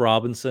 Chop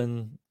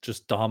Robinson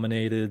just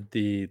dominated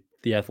the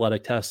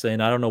athletic testing.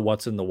 I don't know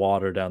what's in the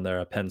water down there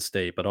at Penn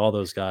State, but all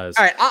those guys.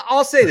 All right,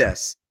 I'll say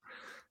this: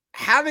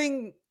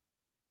 having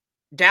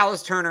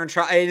Dallas Turner and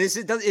this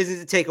is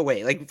a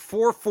takeaway. Like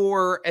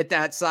 4.4 at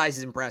that size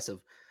is impressive,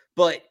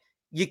 but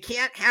you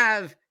can't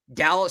have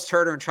Dallas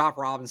Turner and Chop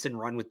Robinson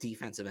run with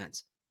defensive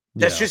ends.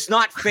 That's just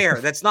not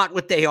fair. That's not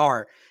what they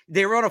are.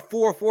 They run a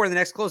 4.4, and the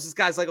next closest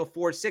guy's like a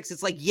 4.6.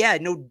 It's like, yeah,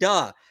 no,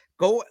 duh.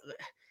 Go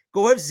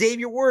have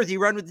Xavier Worthy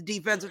run with the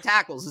defensive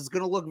tackles. It's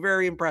going to look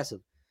very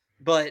impressive.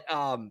 But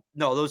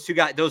no, those two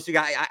guys.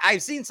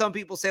 I've seen some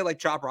people say like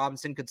Chop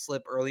Robinson could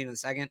slip early in the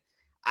second.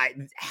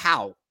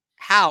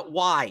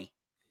 Why?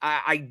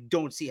 I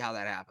don't see how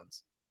that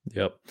happens.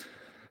 Yep.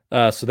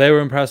 So they were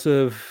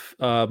impressive.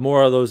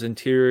 More of those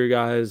interior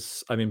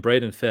guys. I mean,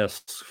 Braden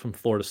Fisk from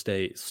Florida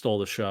State stole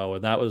the show,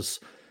 and that was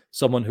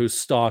someone whose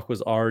stock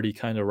was already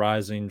kind of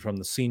rising from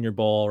the Senior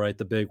Bowl, right?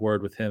 The big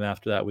word with him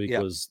after that week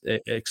was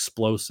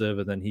explosive,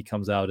 and then he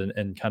comes out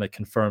and kind of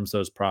confirms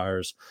those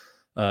priors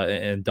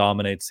and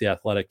dominates the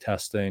athletic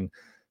testing.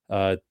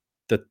 The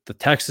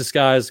Texas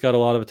guys got a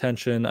lot of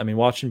attention. I mean,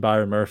 watching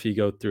Byron Murphy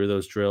go through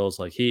those drills,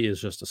 like he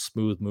is just a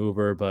smooth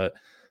mover, but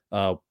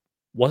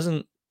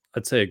wasn't,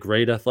 I'd say, a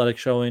great athletic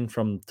showing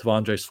from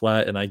T'Vondre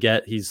Sweat. And I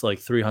get he's like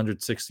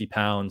 360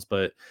 pounds,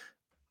 but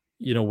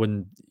you know,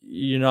 when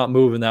you're not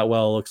moving that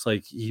well, it looks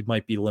like he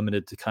might be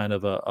limited to kind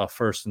of a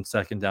first and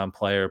second down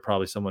player,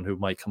 probably someone who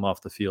might come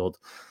off the field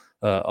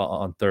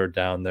on third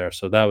down there.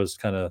 So that was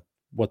kind of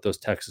what those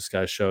Texas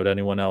guys showed.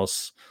 Anyone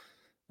else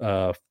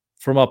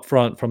from up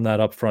front, from that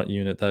up front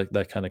unit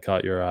that kind of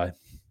caught your eye?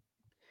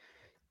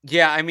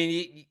 Yeah, I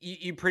mean,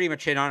 you pretty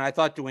much hit on it. I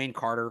thought Dwayne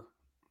Carter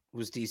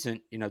was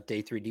decent,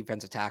 day 3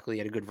 defensive tackle. He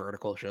had a good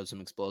vertical, showed some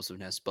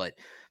explosiveness, but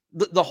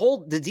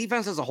the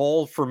defense as a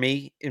whole for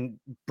me, and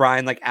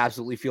Brian, like,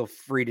 absolutely feel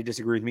free to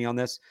disagree with me on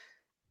this.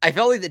 I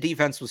felt like the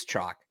defense was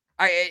chalk.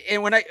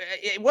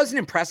 It wasn't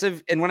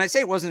impressive. And when I say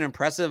it wasn't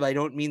impressive, I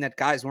don't mean that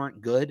guys weren't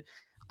good.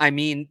 I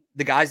mean,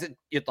 the guys that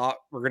you thought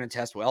were going to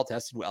tested well.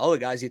 The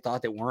guys you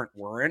thought that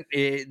weren't.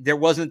 There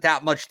wasn't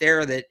that much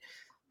there that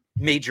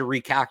made you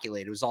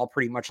recalculate. It was all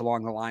pretty much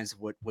along the lines of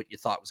what you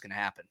thought was going to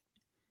happen.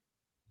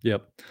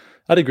 Yep.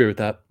 I'd agree with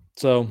that.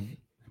 So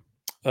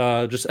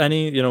just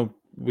any,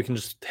 we can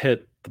just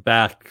hit the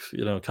back,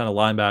 kind of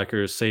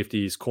linebackers,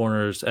 safeties,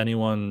 corners,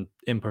 anyone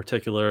in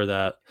particular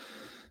that,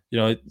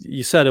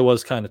 you said it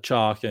was kind of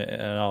chalk,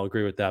 and I'll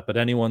agree with that. But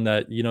anyone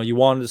that, you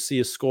wanted to see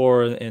a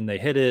score and they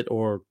hit it,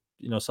 or,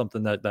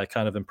 something that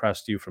kind of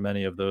impressed you from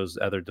any of those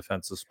other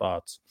defensive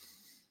spots?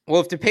 Well,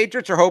 if the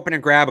Patriots are hoping to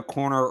grab a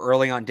corner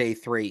early on day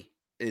 3,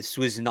 this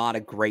was not a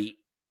great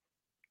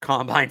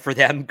combine for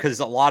them, because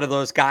a lot of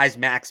those guys,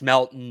 Max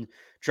Melton,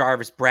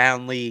 Jarvis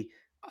Brownlee,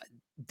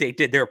 they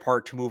did their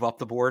part to move up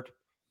the board.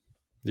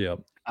 Yeah.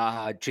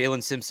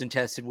 Jalen Simpson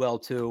tested well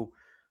too.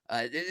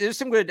 There's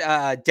some good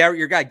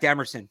your guy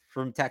Demerson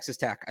from Texas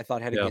Tech, I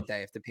thought had a good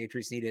day. If the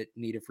Patriots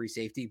need a free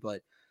safety,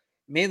 but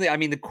mainly, I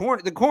mean, the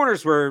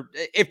corners were,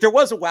 if there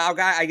was a wow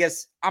guy, I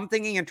guess I'm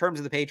thinking in terms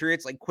of the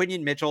Patriots, like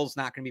Quinion Mitchell's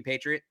not going to be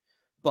Patriot,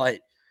 but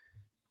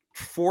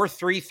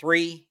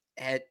 4.33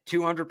 at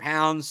 200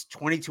 pounds,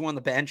 22 on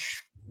the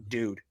bench,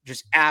 dude,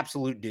 just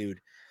absolute dude.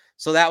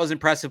 So that was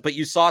impressive. But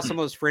you saw some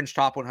of those fringe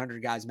top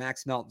 100 guys.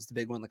 Max Melton's the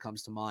big one that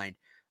comes to mind.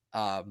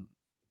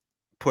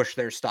 Push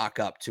their stock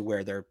up to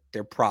where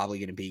they're probably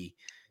going to be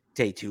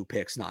day 2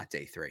 picks, not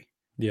day 3.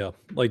 Yeah,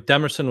 like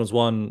Demerson was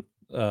one,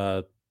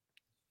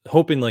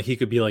 hoping like he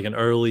could be like an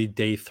early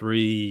day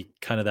 3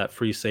 kind of that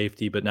free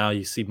safety, but now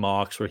you see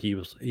mocks where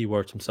he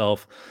worked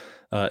himself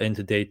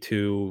into day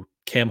 2.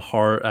 Cam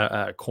Hart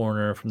at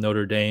corner from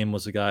Notre Dame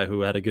was a guy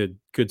who had a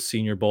good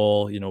Senior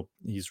Bowl.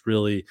 He's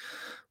really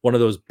one of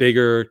those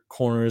bigger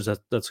corners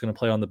that's going to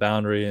play on the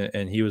boundary,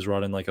 and he was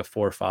running like a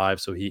 4.5,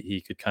 so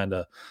he could kind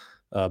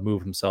of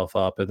move himself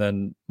up. And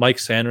then Mike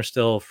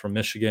Sanderstill from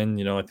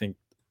Michigan, I think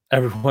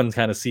everyone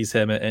kind of sees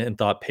him and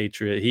thought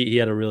Patriot. He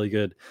had a really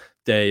good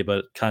day,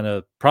 but kind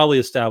of probably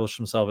established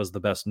himself as the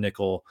best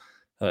nickel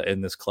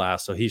in this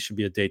class. So he should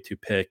be a day 2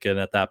 pick. And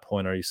at that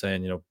point, are you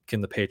saying,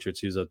 can the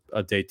Patriots use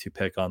a day 2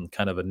 pick on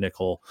kind of a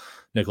nickel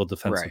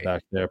defensive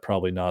back there?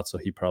 Probably not. So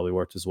he probably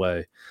worked his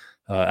way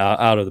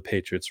out of the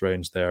Patriots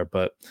range there.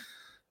 But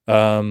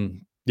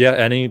yeah,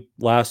 any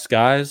last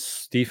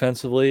guys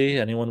defensively?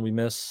 Anyone we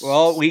miss?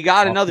 Well, we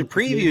got another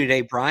preview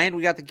today, Brian.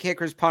 We got the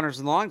kickers, punters,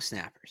 and long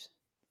snappers.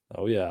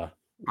 Oh yeah.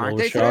 Aren't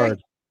they today?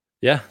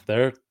 Yeah,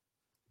 they're,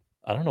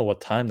 I don't know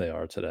what time they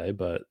are today,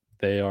 but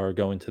they are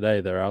going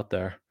today. They're out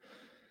there.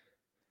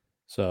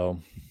 So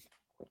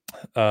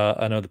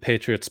I know the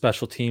Patriots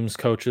special teams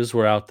coaches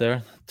were out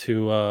there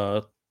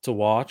to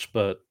watch,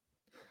 but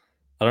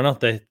I don't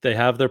know. They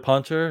have their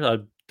punter.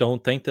 I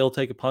don't think they'll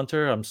take a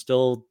punter. I'm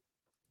still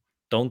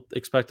don't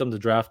expect them to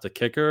draft a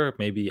kicker,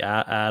 maybe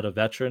add a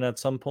veteran at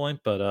some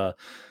point, but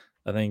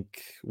I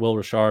think Will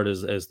Richard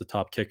is the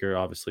top kicker,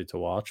 obviously, to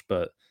watch,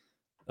 but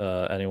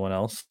anyone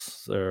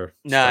else or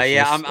No,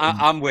 yeah, specialists?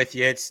 I'm with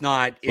you. It's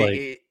not.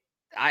 Like,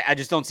 I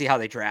just don't see how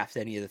they draft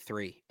any of the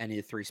three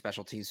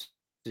special teams.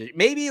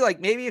 Maybe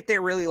if they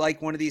really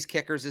like one of these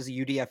kickers as a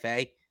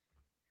UDFA,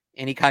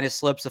 and he kind of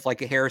slips if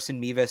like a Harrison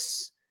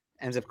Mevis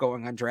ends up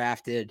going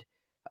undrafted,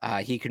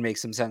 he could make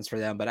some sense for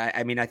them. But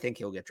I mean, I think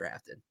he'll get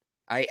drafted.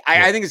 I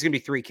think it's gonna be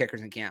 3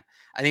 kickers in camp.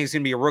 I think it's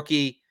gonna be a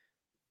rookie,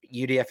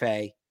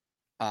 UDFA,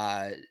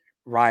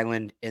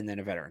 Ryland, and then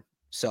a veteran.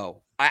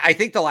 So I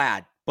think they'll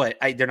add, but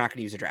they're not going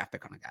to use a draft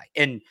pick on a guy.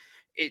 And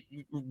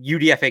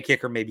UDFA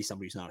kicker may be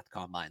somebody who's not at the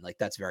combine. Like,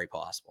 that's very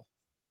possible.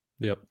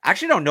 Yep. I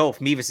actually don't know if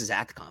Mevis is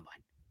at the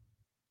combine.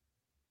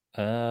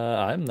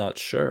 I'm not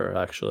sure,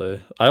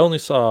 actually. I only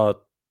saw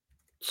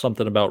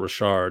something about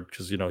Richard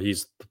because,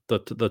 he's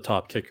the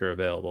top kicker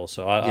available.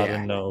 So I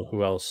didn't know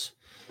who else.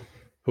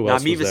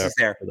 Mevis is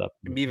there.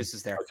 Mevis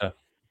is there. Okay.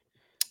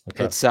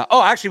 It's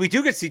actually, we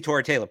do get to see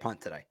Tory Taylor punt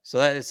today, so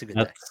that is a good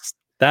thing.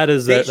 That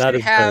is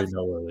very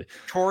noteworthy.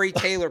 Tory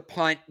Taylor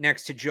punt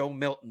next to Joe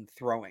Milton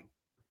throwing.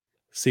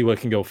 See what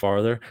can go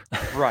farther,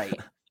 right?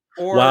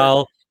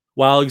 Or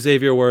while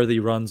Xavier Worthy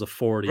runs a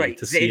 40, right?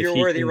 Xavier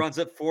Worthy runs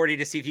up 40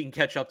 to see if he can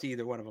catch up to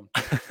either one of them.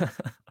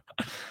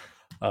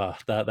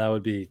 That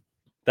would be.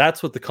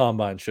 That's what the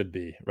combine should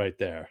be, right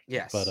there.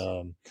 Yes, but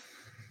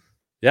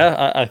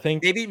yeah, I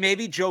think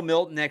maybe Joe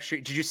Milton next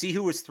year. Did you see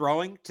who was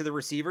throwing to the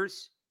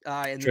receivers?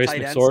 In Trace the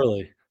tight McSorley.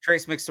 ends?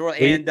 Trace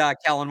McSorley and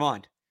Kellen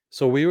Mond.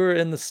 So we were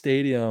in the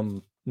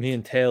stadium, me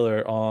and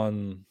Taylor,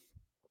 on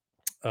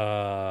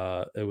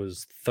it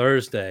was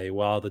Thursday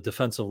while the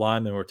defensive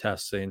linemen were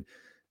testing,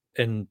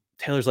 and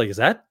Taylor's like, "Is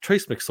that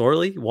Trace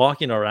McSorley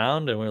walking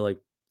around?" And we're like,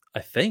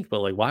 "I think, but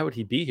like, why would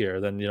he be here?"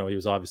 Then he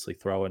was obviously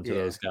throwing to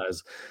those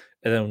guys,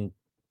 and then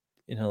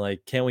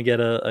like, can't we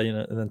get a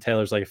and then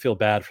Taylor's like, I feel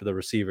bad for the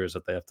receivers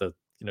that they have to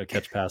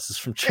catch passes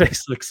from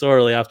Trace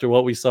McSorley after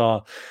what we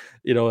saw,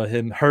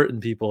 him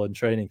hurting people in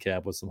training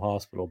camp with some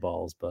hospital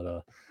balls.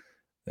 But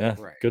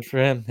good for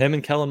him. Him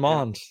and Kellen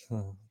Mond.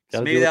 So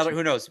maybe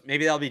who knows?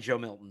 Maybe that'll be Joe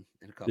Milton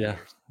in a couple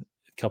years.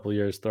 A couple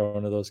years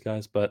throwing to those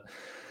guys. But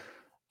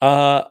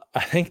I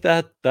think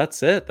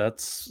that's it.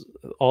 That's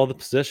all the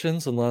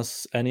positions,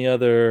 unless any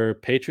other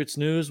Patriots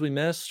news we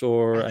missed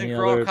or I think any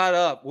we're other. all caught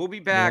up. We'll be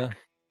back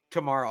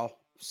tomorrow,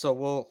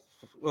 so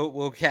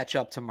we'll catch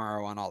up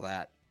tomorrow on all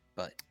that.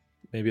 But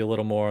maybe a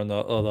little more on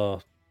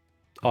the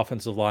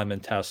offensive lineman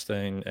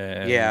testing.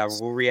 And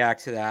we'll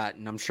react to that,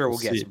 and I'm sure we'll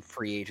get some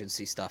free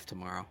agency stuff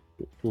tomorrow.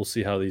 We'll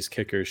see how these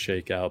kickers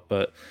shake out.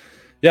 But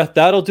yeah,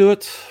 that'll do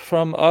it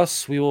from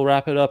us. We will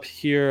wrap it up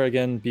here.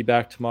 Again, be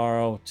back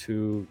tomorrow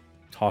to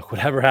talk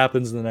whatever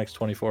happens in the next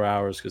 24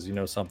 hours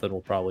because something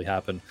will probably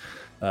happen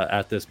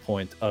at this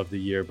point of the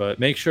year. But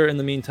make sure in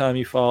the meantime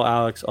you follow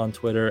Alex on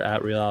Twitter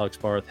at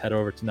RealAlexBarth. Head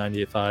over to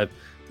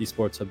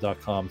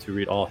 985thesportshub.com to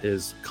read all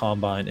his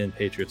Combine and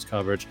Patriots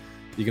coverage.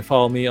 You can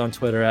follow me on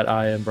Twitter at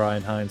I am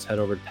Brian Hines. Head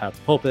over to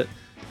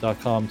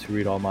patspulpit.com to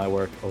read all my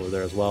work over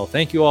there as well.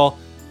 Thank you all,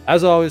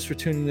 as always, for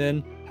tuning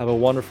in. Have a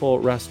wonderful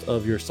rest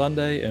of your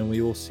Sunday, and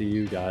we will see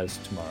you guys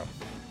tomorrow.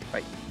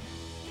 Bye.